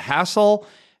 Everything's a hassle,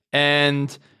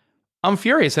 and I'm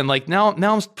furious. And like now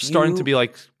I'm starting to be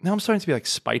like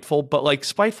spiteful, but like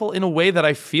spiteful in a way that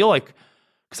I feel like,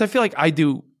 because I feel like I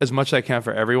do as much as I can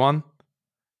for everyone,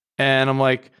 and I'm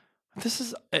like,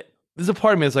 there's a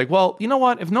part of me that's like, well, you know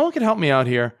what? If no one can help me out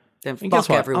here, Then and guess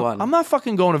fuck what? everyone. I'm not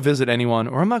fucking going to visit anyone,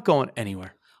 or I'm not going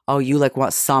anywhere. Oh, you like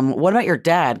want some? What about your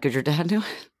dad? Could your dad do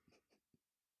it?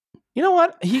 You know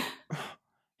what?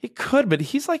 He could, but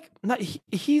he's like not.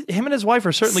 Him and his wife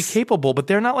are certainly capable, but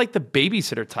they're not like the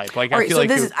babysitter type. Like, All I right, feel so like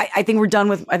this is. I think we're done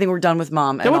with. I think we're done with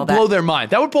mom. that would blow their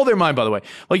mind. That would blow their mind. By the way,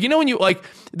 like, you know, when you like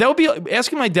that would be like,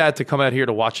 asking my dad to come out here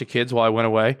to watch the kids while I went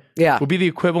away. Yeah, would be the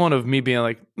equivalent of me being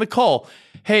like, Nicole,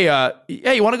 hey,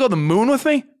 you want to go to the moon with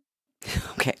me?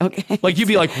 Okay. Like, you'd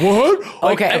be like, what?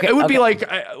 Like, Okay, it would be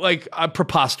okay. like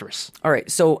preposterous. All right,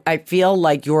 so I feel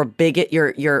like you're a bigot.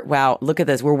 You're wow. Look at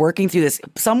this. We're working through this.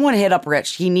 Someone hit up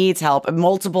Rich. He needs help.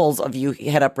 Multiples of you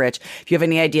hit up Rich. If you have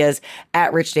any ideas,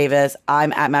 at Rich Davis.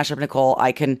 I'm at Mashup Nicole.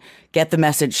 I can get the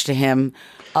message to him.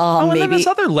 And Maybe then there's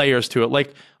other layers to it.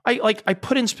 Like I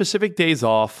put in specific days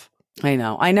off. I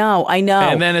know.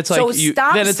 And then it's like so you.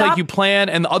 stop, Then it's stop. like you plan,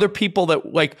 and the other people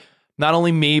that like not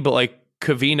only me, but like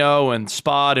Covino and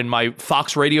Spot and my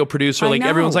Fox radio producer, like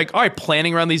everyone's like, all right,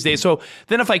 planning around these days. So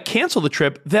then if I cancel the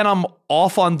trip, then I'm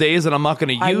off on days that I'm not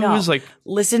going to use. Like,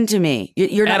 listen to me.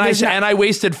 You're not. And I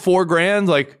wasted $4,000.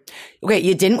 Like, okay,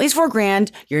 you didn't waste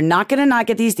 $4,000. You're not going to not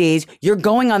get these days. You're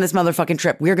going on this motherfucking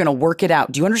trip. We're going to work it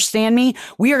out. Do you understand me?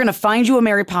 We are going to find you a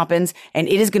Mary Poppins, and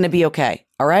it is going to be okay.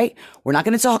 All right? We're not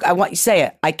going to talk. I want you to say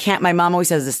it. I can't. My mom always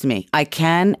says this to me. I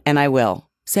can and I will.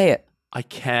 Say it. I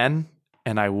can.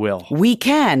 And I will. We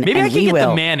can. Maybe and I can get will.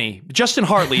 the Manny. Justin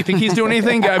Hartley. You think he's doing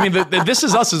anything? I mean, the This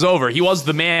Is Us is over. He was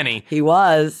the Manny. He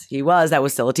was. That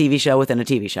was still a TV show within a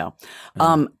TV show.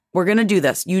 We're going to do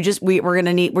this.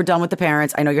 We're done with the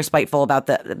parents. I know you're spiteful about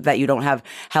that you don't have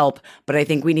help, but I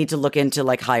think we need to look into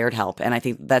like hired help. And I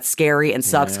think that's scary and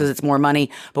sucks because it's more money,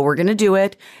 but we're going to do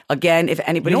it. Again, if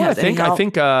anybody has any help.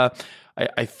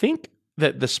 I think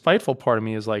that the spiteful part of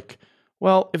me is like,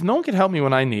 well, if no one can help me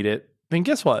when I need it, then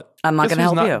guess what? I'm not going to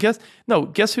help you.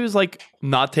 Guess who's like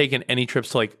not taking any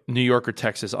trips to like New York or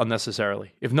Texas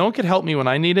unnecessarily? If no one can help me when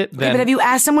I need it, then but have you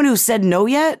asked someone who said no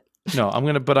yet? No,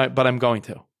 but I'm going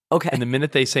to. Okay. And the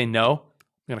minute they say no,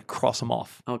 I'm gonna cross them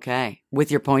off. Okay.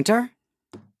 With your pointer?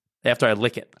 After I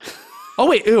lick it. Oh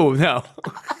wait, ew, no.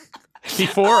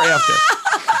 Before or after?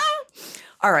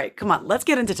 All right, come on. Let's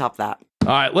get into Top That. All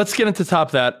right, let's get into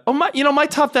Top That. Oh my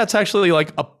Top That's actually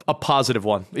like a positive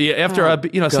one. Yeah, after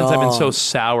since I've been so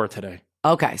sour today.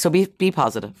 Okay, so be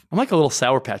positive. I'm like a little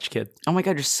Sour Patch Kid. Oh my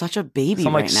God, you're such a baby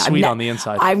I'm like right now. sweet on the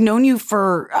inside. I've known you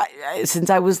for since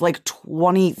I was like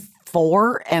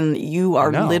 24, and you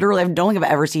are literally. I don't think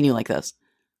I've ever seen you like this.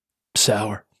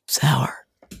 Sour.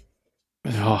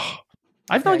 Oh,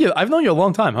 I've known you a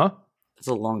long time, huh? It's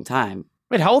a long time.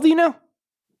 Wait, how old are you now?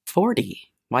 40.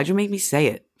 Why'd you make me say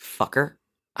it, fucker?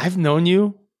 I've known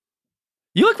you.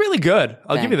 You look really good.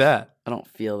 I'll give you that. I don't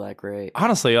feel that great.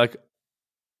 Honestly, like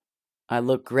I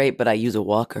look great, but I use a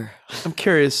walker. I'm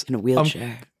curious. In a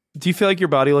wheelchair. Do you feel like your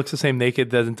body looks the same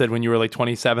naked as it did when you were like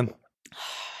 27?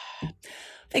 I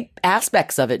think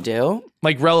aspects of it do.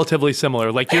 Like relatively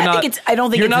similar. Like you're not. I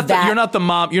don't think you're it's not. that. You're not the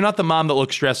mom. You're not the mom that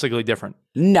looks drastically different.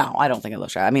 No, I don't think I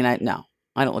look. I mean, no,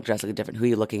 I don't look drastically different. Who are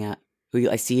you looking at?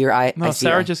 I see your eye. No,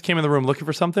 Sarah just came in the room looking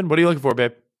for something. What are you looking for,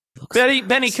 babe?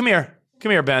 Benny, come here.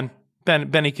 Come here, Ben.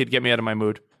 Benny could get me out of my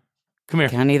mood. Come here.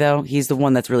 Can he, though? He's the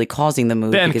one that's really causing the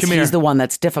mood. Ben, because come here. He's the one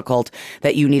that's difficult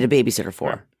that you need a babysitter for.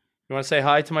 Here. You want to say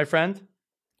hi to my friend?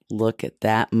 Look at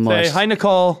that mush. Say hi,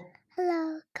 Nicole.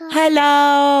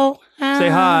 Hello. Say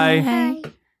hi. Hi.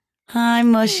 Hi,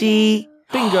 Mushy.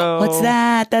 Bingo. What's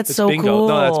that? That's so bingo. cool.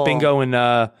 No,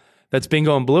 that's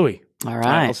Bingo and Bluey. All All right.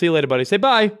 right. I'll see you later, buddy. Say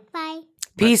bye. Bye.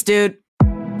 Peace, dude.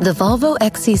 The Volvo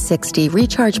XC60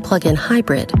 Recharge Plug-in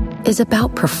Hybrid is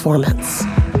about performance.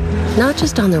 Not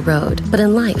just on the road, but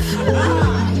in life.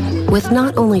 With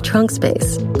not only trunk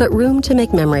space, but room to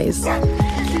make memories.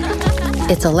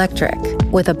 It's electric,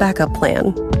 with a backup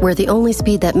plan, where the only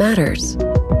speed that matters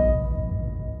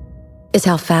is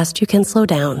how fast you can slow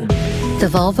down. The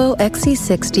Volvo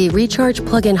XC60 Recharge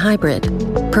Plug-in Hybrid.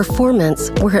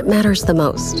 Performance where it matters the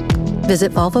most.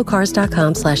 Visit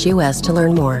volvocars.com/US to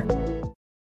learn more.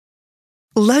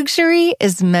 Luxury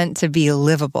is meant to be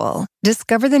livable.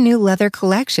 Discover the new leather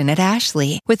collection at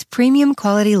Ashley with premium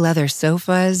quality leather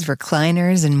sofas,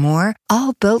 recliners, and more,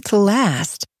 all built to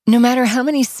last. No matter how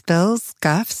many spills,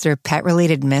 scuffs, or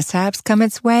pet-related mishaps come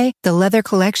its way, the leather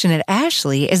collection at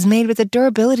Ashley is made with the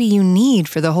durability you need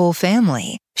for the whole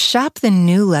family. Shop the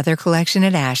new leather collection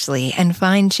at Ashley and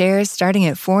find chairs starting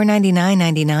at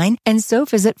 $499.99 and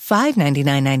sofas at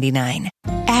 $599.99.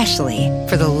 Ashley,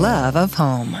 for the love of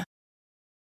home.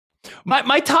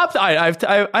 My top. I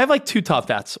have like two Top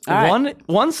That's. All right.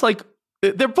 One's like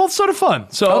they're both sort of fun.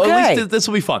 So Okay. at least this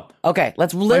will be fun. Okay,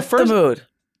 let's lift the mood.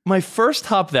 My first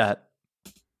Top That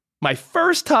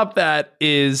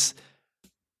is,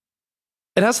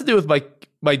 it has to do with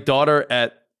my daughter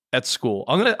at at school.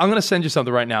 I'm gonna send you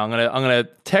something right now. I'm gonna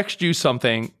text you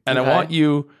something, and I want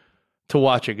you to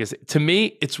watch it because to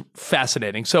me it's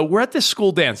fascinating. So we're at this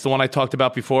school dance, the one I talked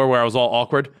about before, where I was all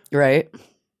awkward. Right.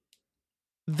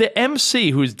 The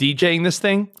MC who's DJing this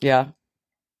thing,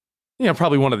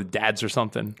 probably one of the dads or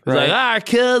something. He's like,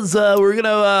 kids, we're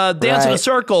gonna dance in a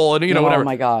circle, and whatever. Oh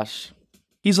my gosh.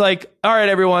 He's like, all right,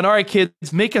 everyone, all right,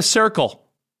 kids, make a circle.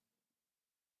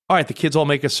 All right, the kids all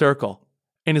make a circle.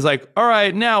 And he's like, all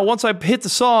right, now, once I hit the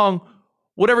song,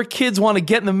 whatever kids want to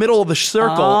get in the middle of the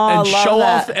circle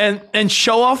and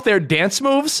show off their dance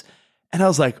moves. And I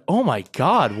was like, oh my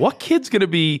God, what kid's going to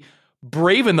be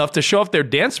brave enough to show off their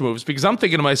dance moves? Because I'm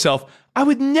thinking to myself, I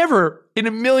would never in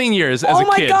a million years as a kid. Oh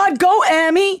my God, go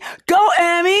Amy. Go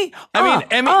Amy.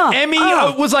 Emmy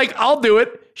was like, I'll do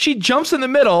it. She jumps in the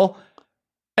middle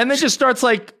and then just starts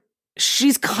like.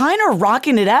 She's kind of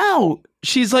rocking it out.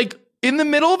 She's like in the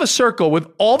middle of a circle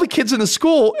with all the kids in the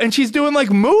school and she's doing like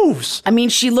moves. I mean,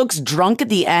 she looks drunk at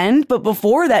the end, but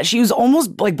before that, she was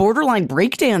almost like borderline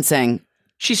breakdancing.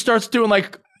 She starts doing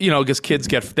like, because kids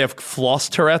they have floss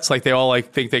Tourette's, like they all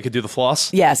like think they could do the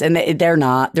floss. Yes, and they're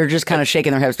not. They're just kind of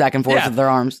shaking their hips back and forth with their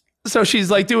arms. So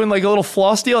she's like doing like a little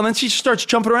floss deal and then she starts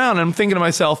jumping around and I'm thinking to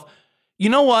myself, you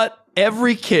know what?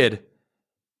 Every kid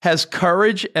has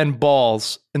courage and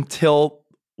balls until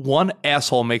one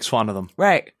asshole makes fun of them.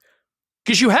 Right.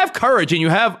 Because you have courage and you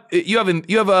have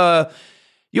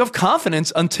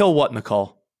confidence until what,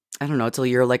 Nicole? I don't know, until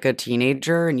you're like a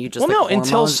teenager and you just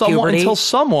until someone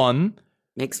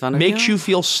makes fun of makes you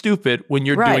feel stupid when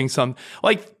you're doing something.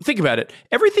 Like, think about it.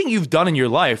 Everything you've done in your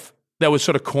life that was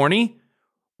sort of corny,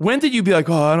 when did you be like,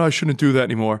 oh, I shouldn't do that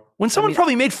anymore? When someone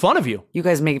probably made fun of you. You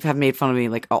guys have made fun of me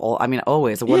like,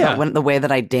 always. What about the way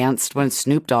that I danced when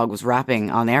Snoop Dogg was rapping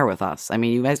on air with us? I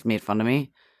mean, you guys made fun of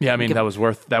me. Yeah, I mean, that was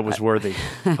worthy.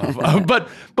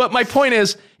 But my point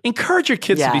is, encourage your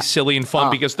kids to be silly and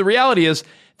fun because the reality is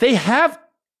they have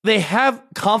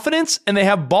confidence and they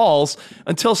have balls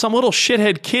until some little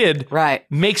shithead kid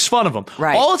makes fun of them.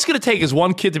 Right. All it's going to take is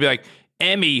one kid to be like,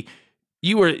 Emmy,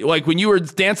 you were like, when you were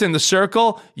dancing in the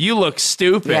circle, you look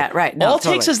stupid. Yeah, right. No, all it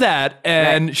takes is that.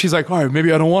 And she's like, all right,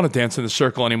 maybe I don't want to dance in the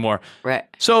circle anymore. Right.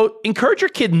 So encourage your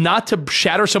kid not to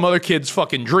shatter some other kid's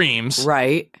fucking dreams.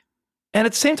 Right. And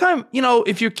at the same time,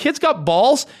 if your kid's got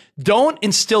balls, don't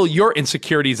instill your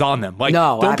insecurities on them. Like,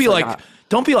 don't be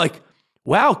like,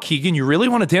 wow, Keegan, you really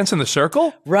want to dance in the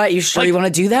circle? Right. You sure you want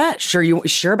to do that? You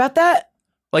sure about that?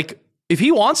 Like, if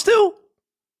he wants to,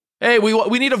 hey,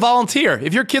 we need a volunteer.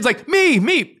 If your kid's like,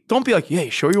 me, don't be like, yeah,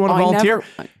 you sure you want to volunteer?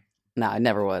 No, I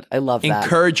never would. I love that.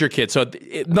 Encourage your kid. So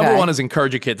number one is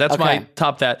encourage your kid. That's my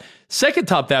top that. Second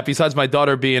top that, besides my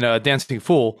daughter being a dancing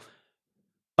fool,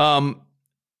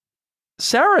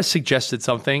 Sarah suggested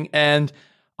something, and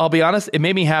I'll be honest, it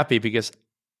made me happy because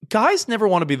guys never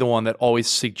want to be the one that always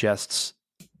suggests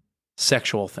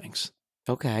sexual things.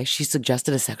 Okay, she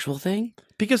suggested a sexual thing?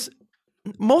 Because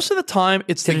most of the time,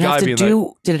 it's the guy being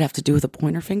like... Did it have to do with a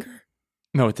pointer finger?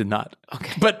 No, it did not.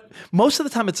 Okay. But most of the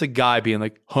time, it's a guy being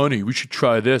like, honey, we should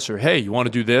try this, or hey, you want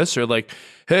to do this? Or like,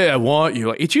 hey, I want you.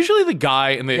 Like, it's usually the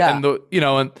guy and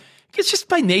and it's just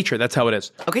by nature, that's how it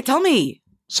is. Okay, tell me.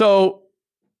 So...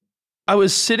 I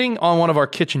was sitting on one of our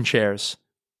kitchen chairs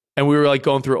and we were like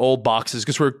going through old boxes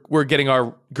because we're getting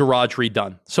our garage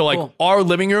redone. So like our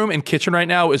living room and kitchen right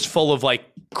now is full of like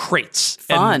crates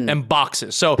and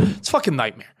boxes. So it's a fucking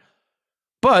nightmare.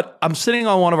 But I'm sitting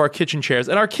on one of our kitchen chairs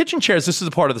and our kitchen chairs, this is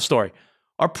a part of the story,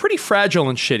 are pretty fragile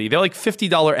and shitty. They're like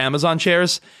 $50 Amazon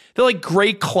chairs. They're like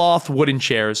gray cloth wooden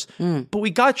chairs. But we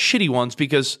got shitty ones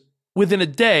because within a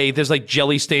day, there's like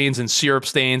jelly stains and syrup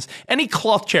stains. Any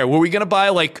cloth chair, were we going to buy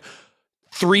like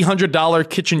 $300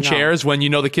 kitchen chairs when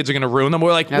the kids are going to ruin them?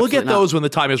 We're like, we'll get those when the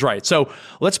time is right. So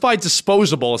let's buy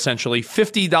disposable, essentially,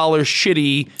 $50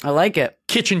 shitty I like it.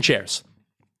 kitchen chairs.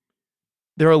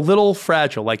 They're a little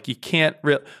fragile. Like you can't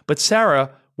but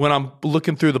Sarah, when I'm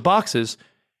looking through the boxes,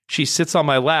 she sits on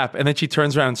my lap and then she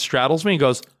turns around and straddles me and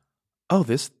goes, oh,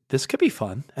 this could be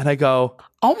fun. And I go,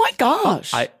 oh my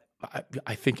gosh. I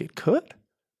think it could.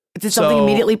 Did something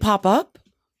immediately pop up?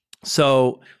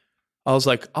 So I was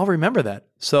like, I'll remember that.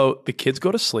 So the kids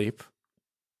go to sleep.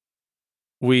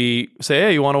 We say,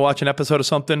 hey, you want to watch an episode of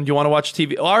something? Do you want to watch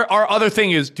TV? Our other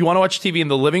thing is, do you want to watch TV in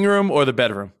the living room or the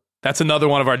bedroom? That's another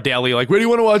one of our daily, like, where do you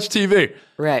want to watch TV?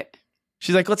 Right.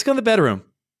 She's like, let's go in the bedroom.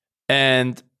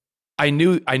 And I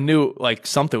knew like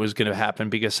something was going to happen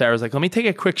because Sarah's like, let me take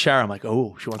a quick shower. I'm like,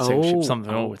 oh, she wants to take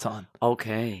something. Oh, it's on.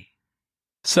 Okay.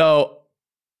 So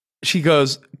she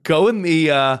goes, go in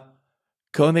the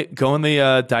go in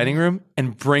the dining room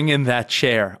and bring in that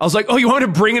chair. I was like, oh, you want me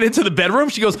to bring it into the bedroom?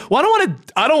 She goes, well,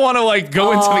 I don't want to like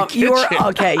go into the kitchen.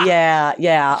 Okay,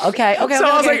 yeah. Okay. So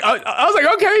I was like,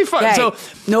 okay, fine. Okay. So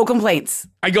no complaints.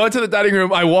 I go into the dining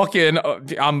room. I walk in.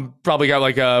 I'm probably got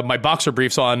like my boxer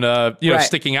briefs on, Right.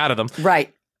 sticking out of them.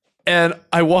 Right. And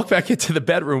I walk back into the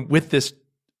bedroom with this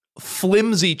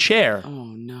flimsy chair. Oh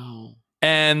no.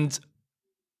 And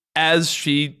as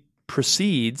she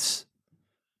proceeds,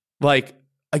 like,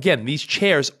 again, these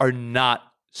chairs are not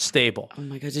stable. Oh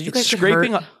my God. Did you It's guys get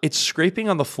scraping. hurt? It's scraping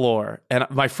on the floor, and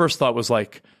my first thought was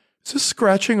like, "Is this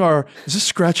scratching our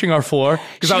floor?"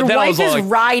 Because Your then I wife was all is like,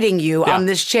 riding you Yeah. on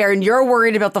this chair, and you're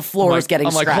worried about the floors getting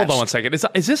I'm like, scratched. hold on one second.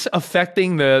 Is this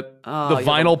affecting the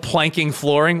vinyl planking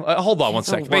flooring? Hold on one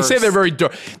second. They say worst. they're very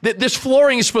durable. This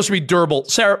flooring is supposed to be durable.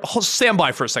 Sarah, stand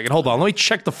by for a second. Hold on. Let me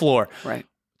check the floor. Right.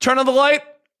 Turn on the light.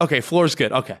 Okay, floor's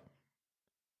good. Okay.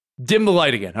 Dim the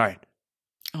light again. All right.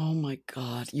 Oh my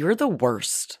God. You're the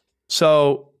worst.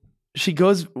 So she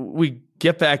goes, we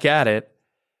get back at it,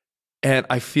 and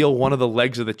I feel one of the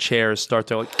legs of the chair start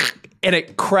to like, and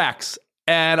it cracks.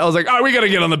 And I was like, all right, we got to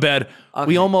get on the bed. Okay.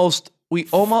 We almost, like,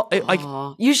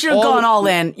 You should have gone all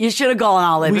in. You should have gone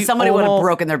all in. But somebody would have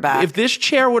broken their back. If this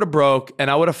chair would have broke and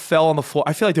I would have fell on the floor,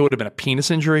 I feel like there would have been a penis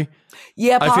injury.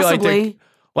 Yeah, I feel possibly.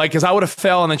 like, because I would have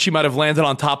fell and then she might have landed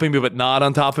on top of me, but not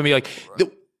on top of me. Like,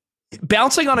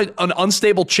 bouncing on an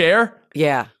unstable chair.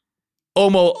 Yeah.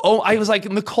 I was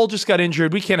like, Nicole just got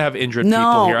injured. We can't have injured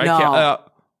people here. I no. can't.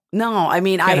 No, I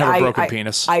mean, Can't have a broken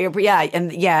penis. Like a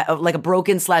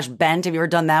broken / bent. Have you ever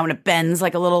done that when it bends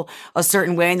like a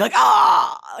certain way and you're like,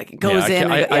 like it goes in.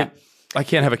 I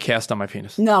can't have a cast on my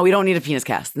penis. No, we don't need a penis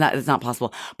cast. It's not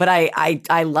possible. But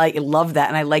I love that,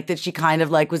 and I like that she kind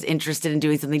of like was interested in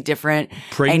doing something different.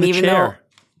 Bring and the even chair.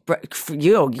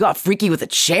 You got freaky with a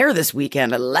chair this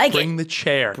weekend. I like Bring the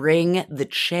chair. Bring the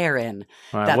chair in.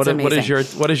 All right, That's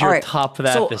amazing. What is your All right, top of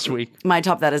that so this week? My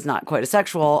top that is not quite a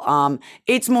sexual.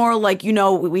 It's more like,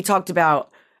 we talked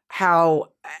about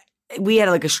how we had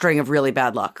like a string of really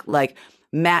bad luck. Like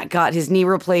Matt got his knee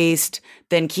replaced,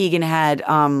 then Keegan had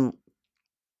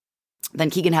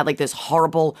like this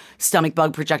horrible stomach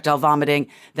bug projectile vomiting.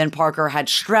 Then Parker had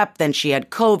strep. Then she had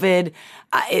COVID.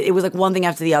 It was like one thing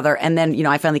after the other. And then,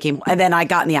 I finally came, and then I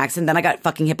got in the accident. Then I got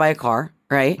fucking hit by a car.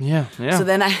 Right? Yeah. So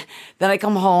then I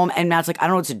come home and Matt's like, I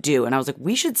don't know what to do. And I was like,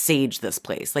 we should sage this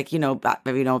place. Like, about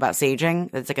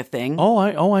saging? That's like a thing. Oh,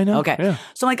 I know. Okay. Yeah.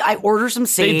 So I'm like, I order some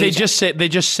sage. They just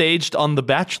saged on The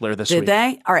Bachelor this week. Did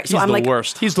they? All right. So He's I'm the like,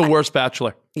 worst. He's the worst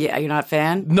Bachelor. Yeah, you're not a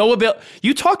fan? Noah Bill.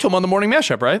 You talked to him on the morning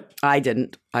mashup, right? I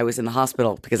didn't. I was in the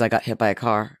hospital because I got hit by a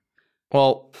car.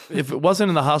 Well, if it wasn't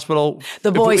in the hospital,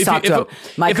 The boys talked to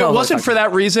him. If it wasn't for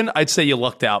that reason, I'd say you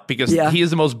lucked out because he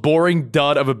is the most boring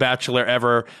dud of a Bachelor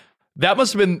ever. That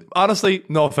must have been, honestly,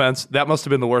 no offense, that must have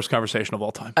been the worst conversation of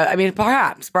all time. I mean,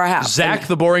 perhaps. Zach,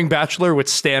 the boring Bachelor with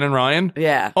Stan and Ryan.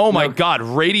 Yeah. Oh my God,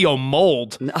 radio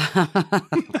mold.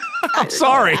 I'm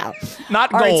sorry,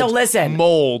 not gold. All right, so listen.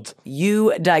 Mold.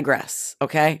 You digress,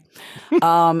 okay?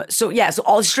 So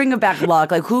all the string of bad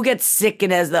luck, like who gets sick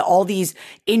and has all these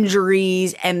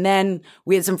injuries, and then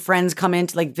we had some friends come in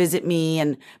to like visit me,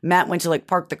 and Matt went to like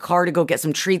park the car to go get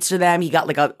some treats for them. He got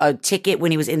like a ticket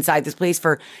when he was inside this place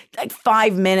for like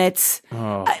 5 minutes.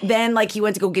 Then like he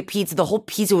went to go get pizza. The whole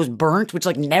pizza was burnt, which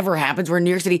like never happens. We're in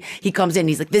New York City. He comes in,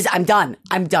 he's like, I'm done.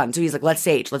 So he's like, let's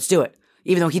sage, let's do it.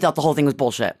 Even though he thought the whole thing was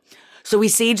bullshit. So we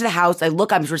sage the house.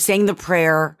 We're saying the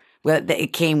prayer that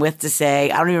it came with to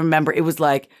say. I don't even remember. It was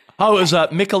like, oh, it was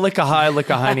Mika Licka High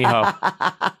Licka Heiny Ho.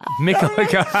 Mika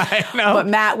Licka High. No. But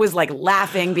Matt was like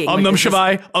laughing, being Num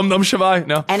Shavai.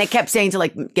 No. And it kept saying to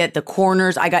like get the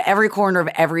corners. I got every corner of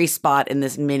every spot in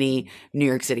this mini New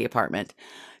York City apartment.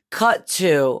 Cut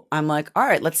to, I'm like, all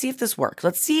right, let's see if this works.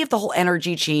 Let's see if the whole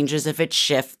energy changes, if it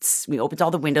shifts. We opened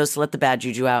all the windows to let the bad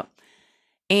juju out.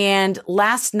 And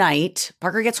last night,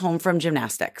 Parker gets home from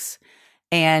gymnastics.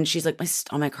 And she's like, my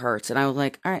stomach hurts. And I was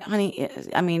like, all right, honey.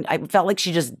 I mean, I felt like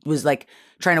she just was like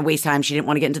trying to waste time. She didn't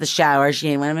want to get into the shower. She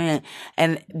didn't want to.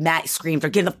 And Matt screamed,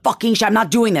 get in the fucking shower. I'm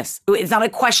not doing this. It's not a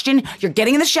question. You're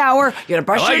getting in the shower. You're going to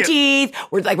brush your teeth.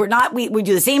 We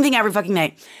do the same thing every fucking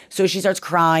night. So she starts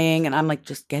crying. And I'm like,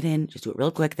 just get in. Just do it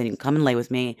real quick. Then you can come and lay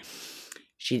with me.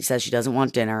 She says she doesn't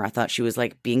want dinner. I thought she was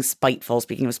like being spiteful,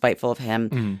 speaking of spiteful of him.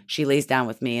 Mm. She lays down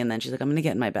with me. And then she's like, I'm going to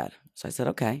get in my bed. So I said,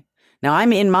 okay. Now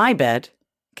I'm in my bed.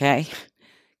 Okay,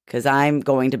 because I'm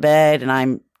going to bed and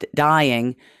I'm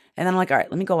dying. And then I'm like, all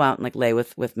right, let me go out and like lay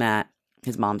with Matt.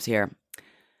 His mom's here.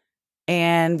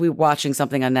 And we're watching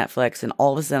something on Netflix. And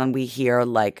all of a sudden we hear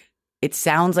like, it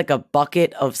sounds like a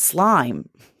bucket of slime.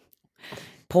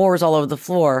 pours all over the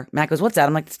floor. Matt goes, "What's that?"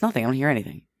 I'm like, "It's nothing. I don't hear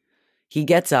anything." He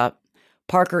gets up.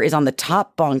 Parker is on the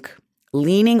top bunk,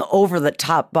 leaning over the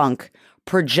top bunk,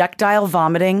 projectile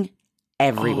vomiting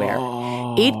everywhere.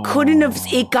 It couldn't have.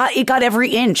 It got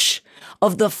every inch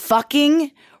of the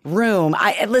fucking room.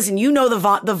 Listen. You know the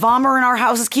vomiter in our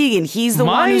house is Keegan. He's the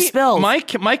one who spills.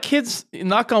 My kids,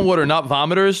 knock on wood, are not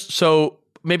vomiters. So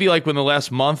maybe like when the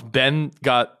last month Ben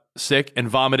got sick and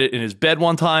vomited in his bed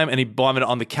one time, and he vomited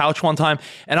on the couch one time,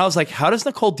 and I was like, how does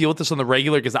Nicole deal with this on the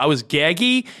regular? Because I was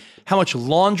gaggy. How much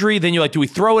laundry? Then you're like, do we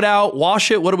throw it out,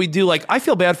 wash it? What do we do? Like, I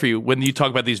feel bad for you when you talk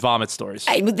about these vomit stories.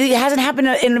 It hasn't happened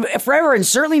in forever, and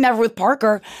certainly never with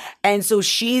Parker. And so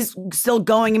she's still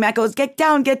going, and Matt goes, get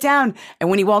down. And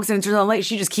when he walks in and turns on the light,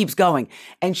 she just keeps going.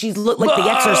 And she's like the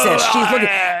Exorcist. She's looking.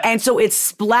 And so it's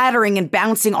splattering and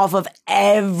bouncing off of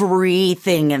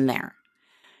everything in there.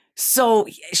 So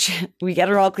we get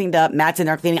her all cleaned up. Matt's in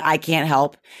there cleaning. I can't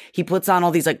help. He puts on all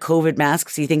these like COVID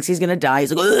masks. He thinks he's going to die.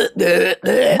 He's like,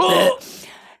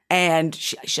 and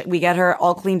we get her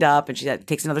all cleaned up, and she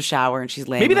takes another shower, and she's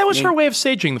laying. Maybe that was her way of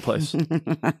saging the place.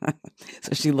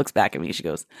 So she looks back at me. She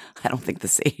goes, "I don't think the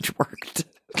sage worked."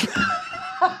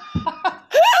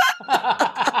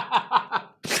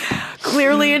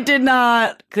 Clearly it did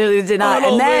not. I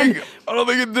don't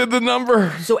think it did the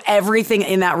number. So everything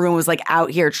in that room was like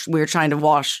out here. We were trying to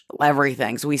wash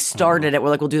everything. So we started it. We're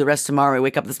like, we'll do the rest tomorrow. We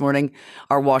wake up this morning,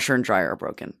 our washer and dryer are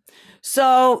broken.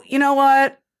 So you know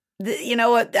what? The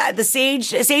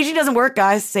saging doesn't work,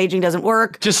 guys. Saging doesn't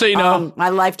work. Just so you know, my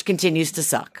life continues to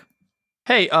suck.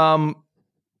 Hey,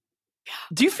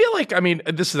 do you feel like, I mean,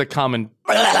 this is a common,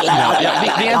 the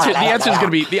answer is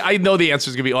going to be, I know the answer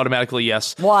is going to be automatically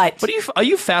yes. What? But are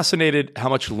you fascinated how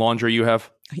much laundry you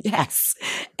have? Yes.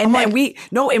 And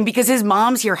and because his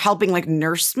mom's here helping like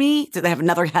nurse me, so they have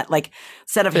another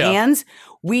set of hands.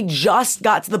 We just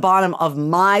got to the bottom of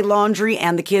my laundry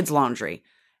and the kids' laundry.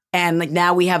 And like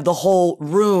now we have the whole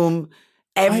room,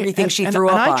 everything she threw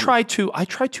up on. I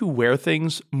try to wear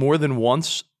things more than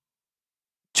once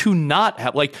to not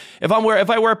have, like, if I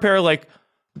wear a pair of like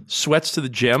sweats to the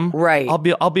gym, right?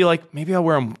 I'll be like, maybe I'll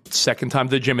wear them second time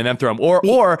to the gym and then throw them,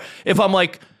 or if I'm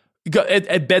like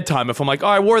at bedtime, if I'm like, oh,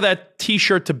 I wore that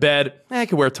t-shirt to bed, I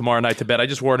can wear it tomorrow night to bed. I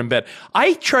just wore it in bed.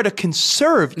 I try to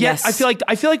conserve. Yes, I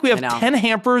feel like we have 10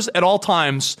 hampers at all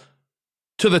times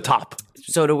to the top.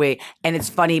 So do we. And it's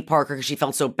funny, Parker, because she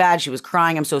felt so bad. She was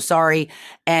crying. "I'm so sorry."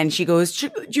 And she goes, "Do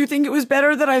you think it was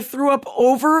better that I threw up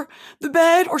over the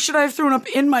bed, or should I have thrown up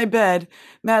in my bed?"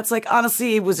 Matt's like,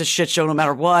 "Honestly, it was a shit show no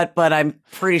matter what, but I'm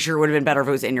pretty sure it would have been better if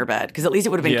it was in your bed, because at least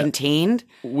it would have been contained."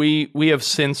 We have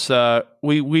since,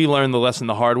 we learned the lesson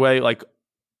the hard way. Like,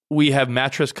 we have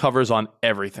mattress covers on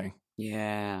everything.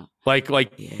 Yeah. Like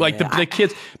the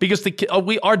kids, because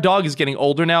our dog is getting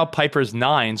older now. Piper's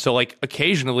 9, so like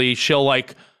occasionally she'll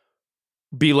like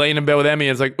be laying in bed with Emmy,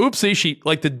 and it's like, oopsie, she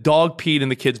like the dog peed in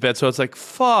the kid's bed, so it's like,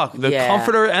 fuck, the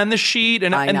comforter and the sheet,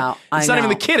 and it's not even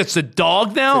the kid, it's the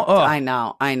dog now. I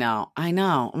know.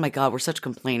 Oh my God, we're such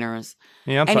complainers.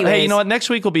 Yeah. Hey, you know what? Next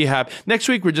week we'll be happy. Next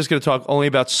week we're just going to talk only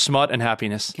about smut and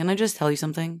happiness. Can I just tell you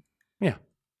something? Yeah.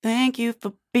 Thank you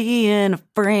for being a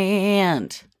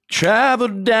friend.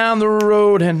 Traveled down the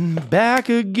road and back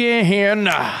again.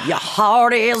 Your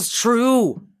heart is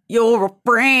true. You're a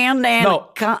friend and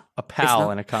a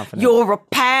pal and a confidant. You're a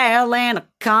pal and a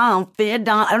confidant.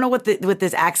 I don't know what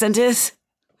this accent is.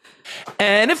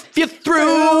 And if you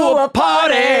threw a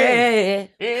party,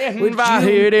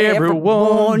 invited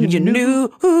everyone you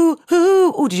knew.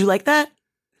 Ooh, did you like that?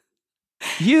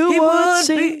 You would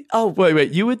see. Oh,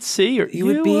 wait. You would see, or you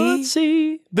would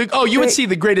see. You would see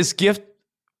the greatest gift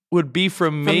would be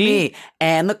from me.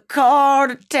 And the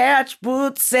card attached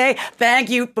would say, "Thank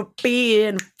you for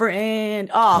being a friend."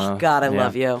 Oh, God, I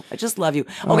love you. I just love you.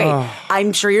 Okay,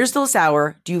 I'm sure you're still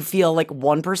sour. Do you feel like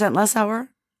 1% less sour?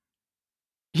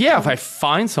 Yeah, if I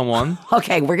find someone.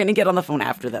 Okay, we're going to get on the phone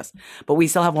after this, but we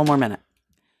still have one more minute.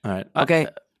 All right. Okay.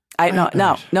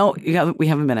 No, we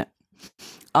have a minute.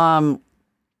 Can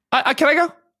I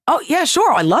go? Oh, yeah,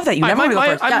 sure. I love that. You never go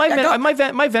first.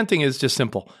 My venting is just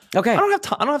simple. Okay. I don't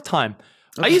have time.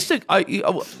 Okay. I used to. Back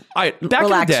relax, in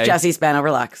the day, Jesse Spano,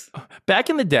 relax. Back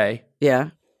in the day,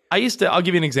 yeah. I'll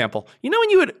give you an example. You know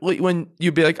when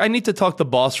you'd be like, I need to talk to the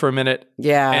boss for a minute.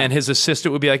 Yeah. And his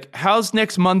assistant would be like, how's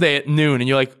next Monday at noon? And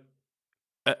you're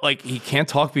like he can't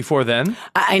talk before then?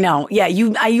 I know. Yeah,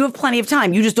 you have plenty of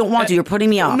time. You just don't want to. You're putting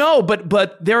me off. No,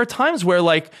 but there are times where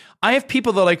like I have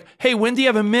people that are like, hey, when do you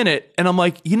have a minute? And I'm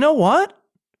like, you know what?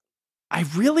 I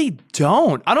really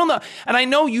don't. I don't know. And I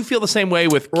know you feel the same way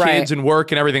with kids and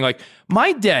work and everything. Like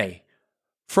my day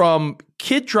from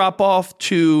kid drop off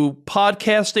to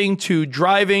podcasting to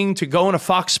driving to going to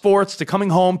Fox Sports to coming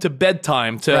home to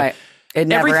bedtime to Right. It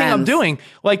never everything I'm ends. doing.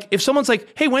 Like if someone's like,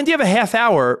 hey, when do you have a half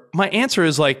hour? My answer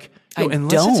is like, yo,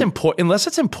 unless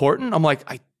it's important, I'm like,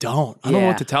 I don't know Yeah.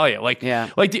 what to tell you. Like, Yeah.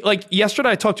 like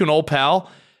yesterday I talked to an old pal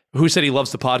who said he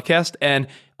loves the podcast, and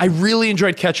I really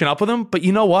enjoyed catching up with him. But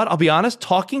you know what? I'll be honest,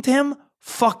 talking to him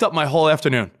fucked up my whole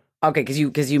afternoon. Okay, because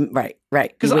you right.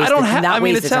 Because I don't have. I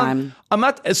mean, it sounds. time. I'm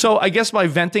not. So I guess my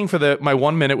venting for my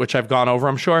 1 minute, which I've gone over,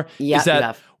 I'm sure, Yeah, is you that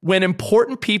have. when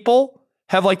important people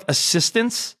have like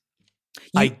assistants,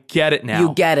 I get it now.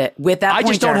 You get it with that. I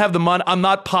just pointer. don't have the money. I'm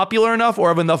not popular enough or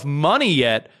have enough money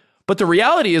yet. But the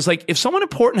reality is, like, if someone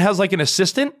important has like an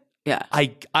assistant, Yeah,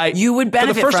 I you would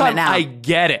benefit for the first from time. it now. I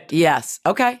get it. Yes.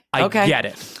 Okay. I Okay. get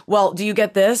it. Well, do you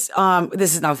get this?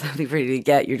 This is not something for you to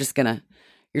get. You're just gonna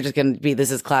be.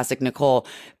 This is classic Nicole.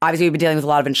 Obviously, we've been dealing with a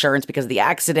lot of insurance because of the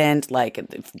accident, like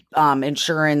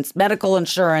insurance, medical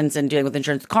insurance, and dealing with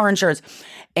insurance, car insurance.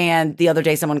 And the other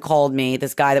day, someone called me,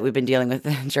 this guy that we've been dealing with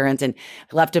insurance, and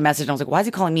left a message. And I was like, "Why is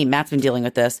he calling me? Matt's been dealing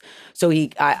with this." So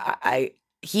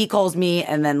he calls me,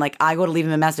 and then like I go to leave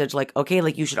him a message like, okay,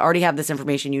 like you should already have this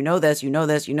information. You know this.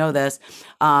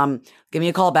 Give me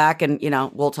a call back, and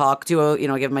we'll talk to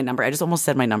give him my number. I just almost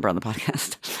said my number on the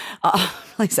podcast.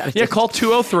 Yeah, call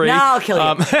 203. No, I'll kill you.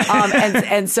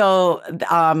 And so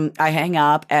I hang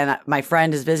up, and my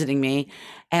friend is visiting me.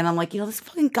 And I'm like, this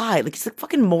fucking guy, like, he's a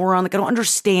fucking moron. Like, I don't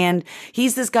understand.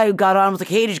 He's this guy who got on, was like,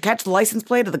 hey, did you catch the license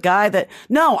plate of the guy that,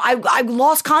 no, I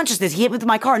lost consciousness. He hit me with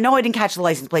my car. No, I didn't catch the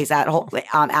license plate,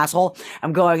 asshole.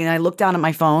 I'm going, and I look down at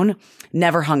my phone,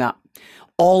 never hung up.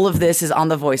 All of this is on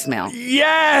the voicemail.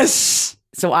 Yes.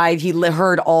 So he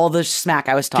heard all the smack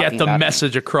I was talking about. Get the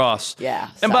message across. Yeah.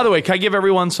 And by the way, can I give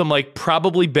everyone some like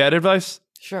probably bad advice?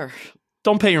 Sure.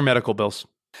 Don't pay your medical bills.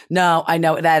 No, I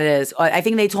know that is. I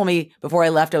think they told me before I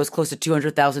left I was close to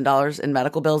 $200,000 in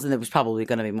medical bills, and it was probably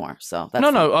going to be more. So that's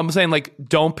No, I'm saying like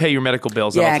don't pay your medical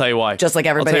bills. And I'll tell you why. Just like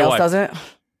everybody else does it.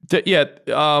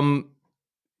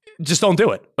 Just don't do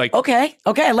it. Like Okay,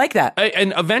 I like that.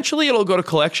 and eventually it'll go to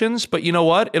collections, but you know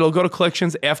what? It'll go to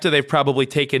collections after they've probably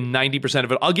taken 90%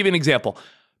 of it. I'll give you an example.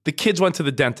 The kids went to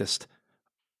the dentist.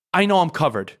 I know I'm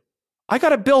covered. I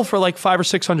got a bill for like $500 or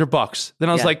 $600. Then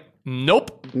I was like,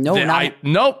 nope. No,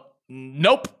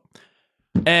 nope.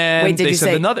 And Wait, did they you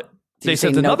sent say- another. They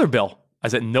sent another bill. I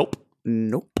said, nope.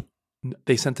 Nope.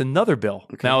 They sent another bill.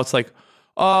 Okay. Now it's like,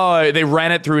 oh, they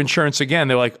ran it through insurance again.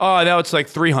 They're like, oh, now it's like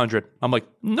 $300. I'm like,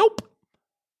 nope.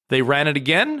 They ran it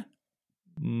again.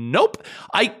 Nope.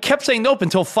 I kept saying nope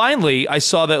until finally I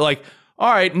saw that like,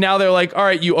 all right, now they're like, all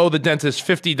right, you owe the dentist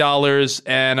 $50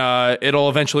 and it'll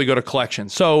eventually go to collection.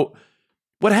 So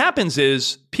what happens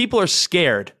is people are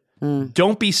scared.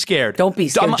 Don't be scared. Don't be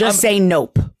scared. Just say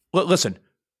nope. Listen,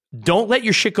 don't let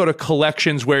your shit go to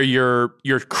collections where your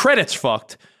credit's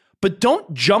fucked, but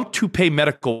don't jump to pay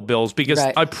medical bills because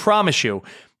I promise you,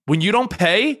 when you don't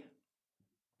pay,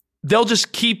 they'll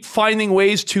just keep finding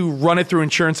ways to run it through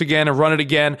insurance again and run it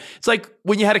again. It's like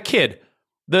when you had a kid,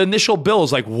 the initial bill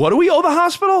is like, what do we owe the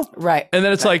hospital? Right. And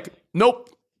then it's like,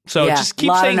 nope. So just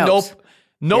keep saying nope.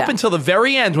 Nope until the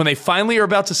very end when they finally are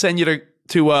about to send you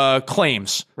to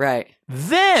claims. Right.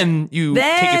 Then you take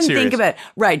it serious. Think about it.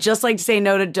 Right. Just like say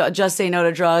no to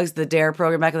drugs, the DARE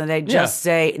program back in the day. Just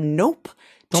say nope.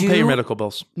 Don't pay your medical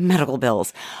bills. Medical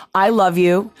bills. I love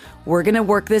you. We're gonna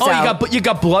work this out. You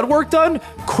got blood work done?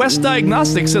 Quest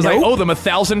Diagnostics says I owe them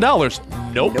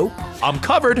 $1,000. Nope. I'm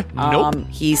covered. Nope.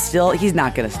 He's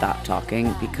not gonna stop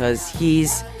talking because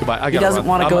Goodbye. he doesn't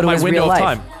want to go to his real life.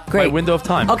 Time. Great. My window of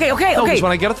time. Okay. No, because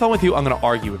when I get a phone with you, I'm going to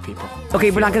argue with people.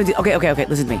 Okay, we're not going to do. Okay.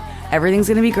 Listen to me. Everything's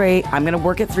going to be great. I'm going to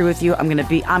work it through with you. I'm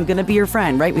going to be your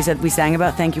friend, right? We sang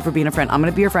about thank you for being a friend. I'm going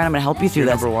to be your friend. I'm going to help you through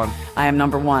You're this. number one. I am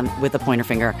number one with the pointer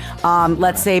finger.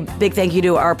 Let's say big thank you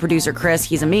to our producer Chris.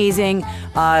 He's amazing.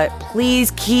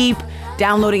 Please keep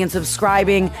downloading and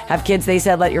subscribing. Have kids, they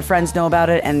said, let your friends know about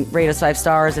it and rate us 5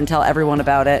 stars and tell everyone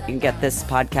about it. You can get this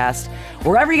podcast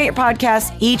wherever you get your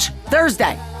podcasts each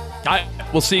Thursday.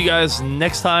 We'll see you guys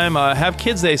next time. Have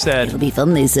kids, they said. It'll be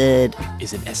fun, they said.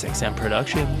 Is an SXM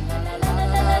production.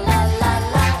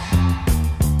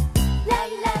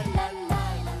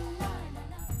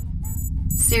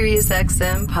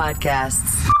 SiriusXM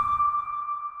podcasts.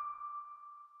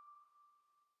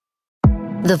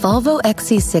 The Volvo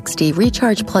XC60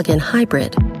 Recharge Plug-in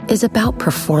Hybrid is about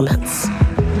performance.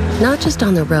 Not just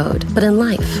on the road, but in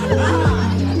life.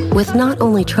 With not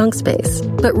only trunk space,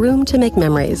 but room to make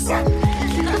memories.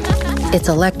 It's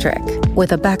electric,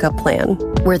 with a backup plan,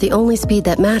 where the only speed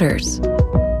that matters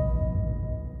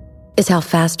is how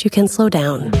fast you can slow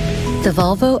down. The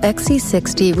Volvo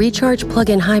XC60 Recharge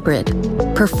Plug-in Hybrid.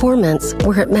 Performance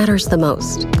where it matters the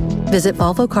most. Visit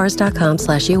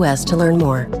volvocars.com/US to learn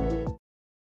more.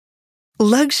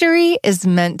 Luxury is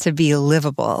meant to be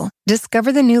livable.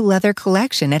 Discover the new leather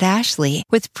collection at Ashley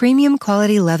with premium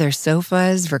quality leather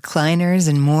sofas, recliners,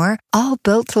 and more, all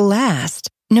built to last.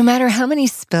 No matter how many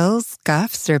spills,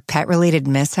 scuffs, or pet-related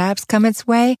mishaps come its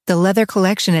way, the leather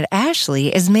collection at Ashley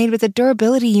is made with the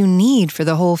durability you need for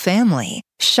the whole family.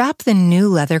 Shop the new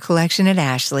leather collection at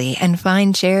Ashley and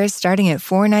find chairs starting at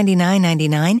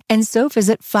 $499.99 and sofas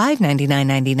at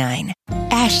 $599.99.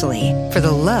 Ashley, for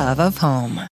the love of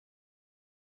home.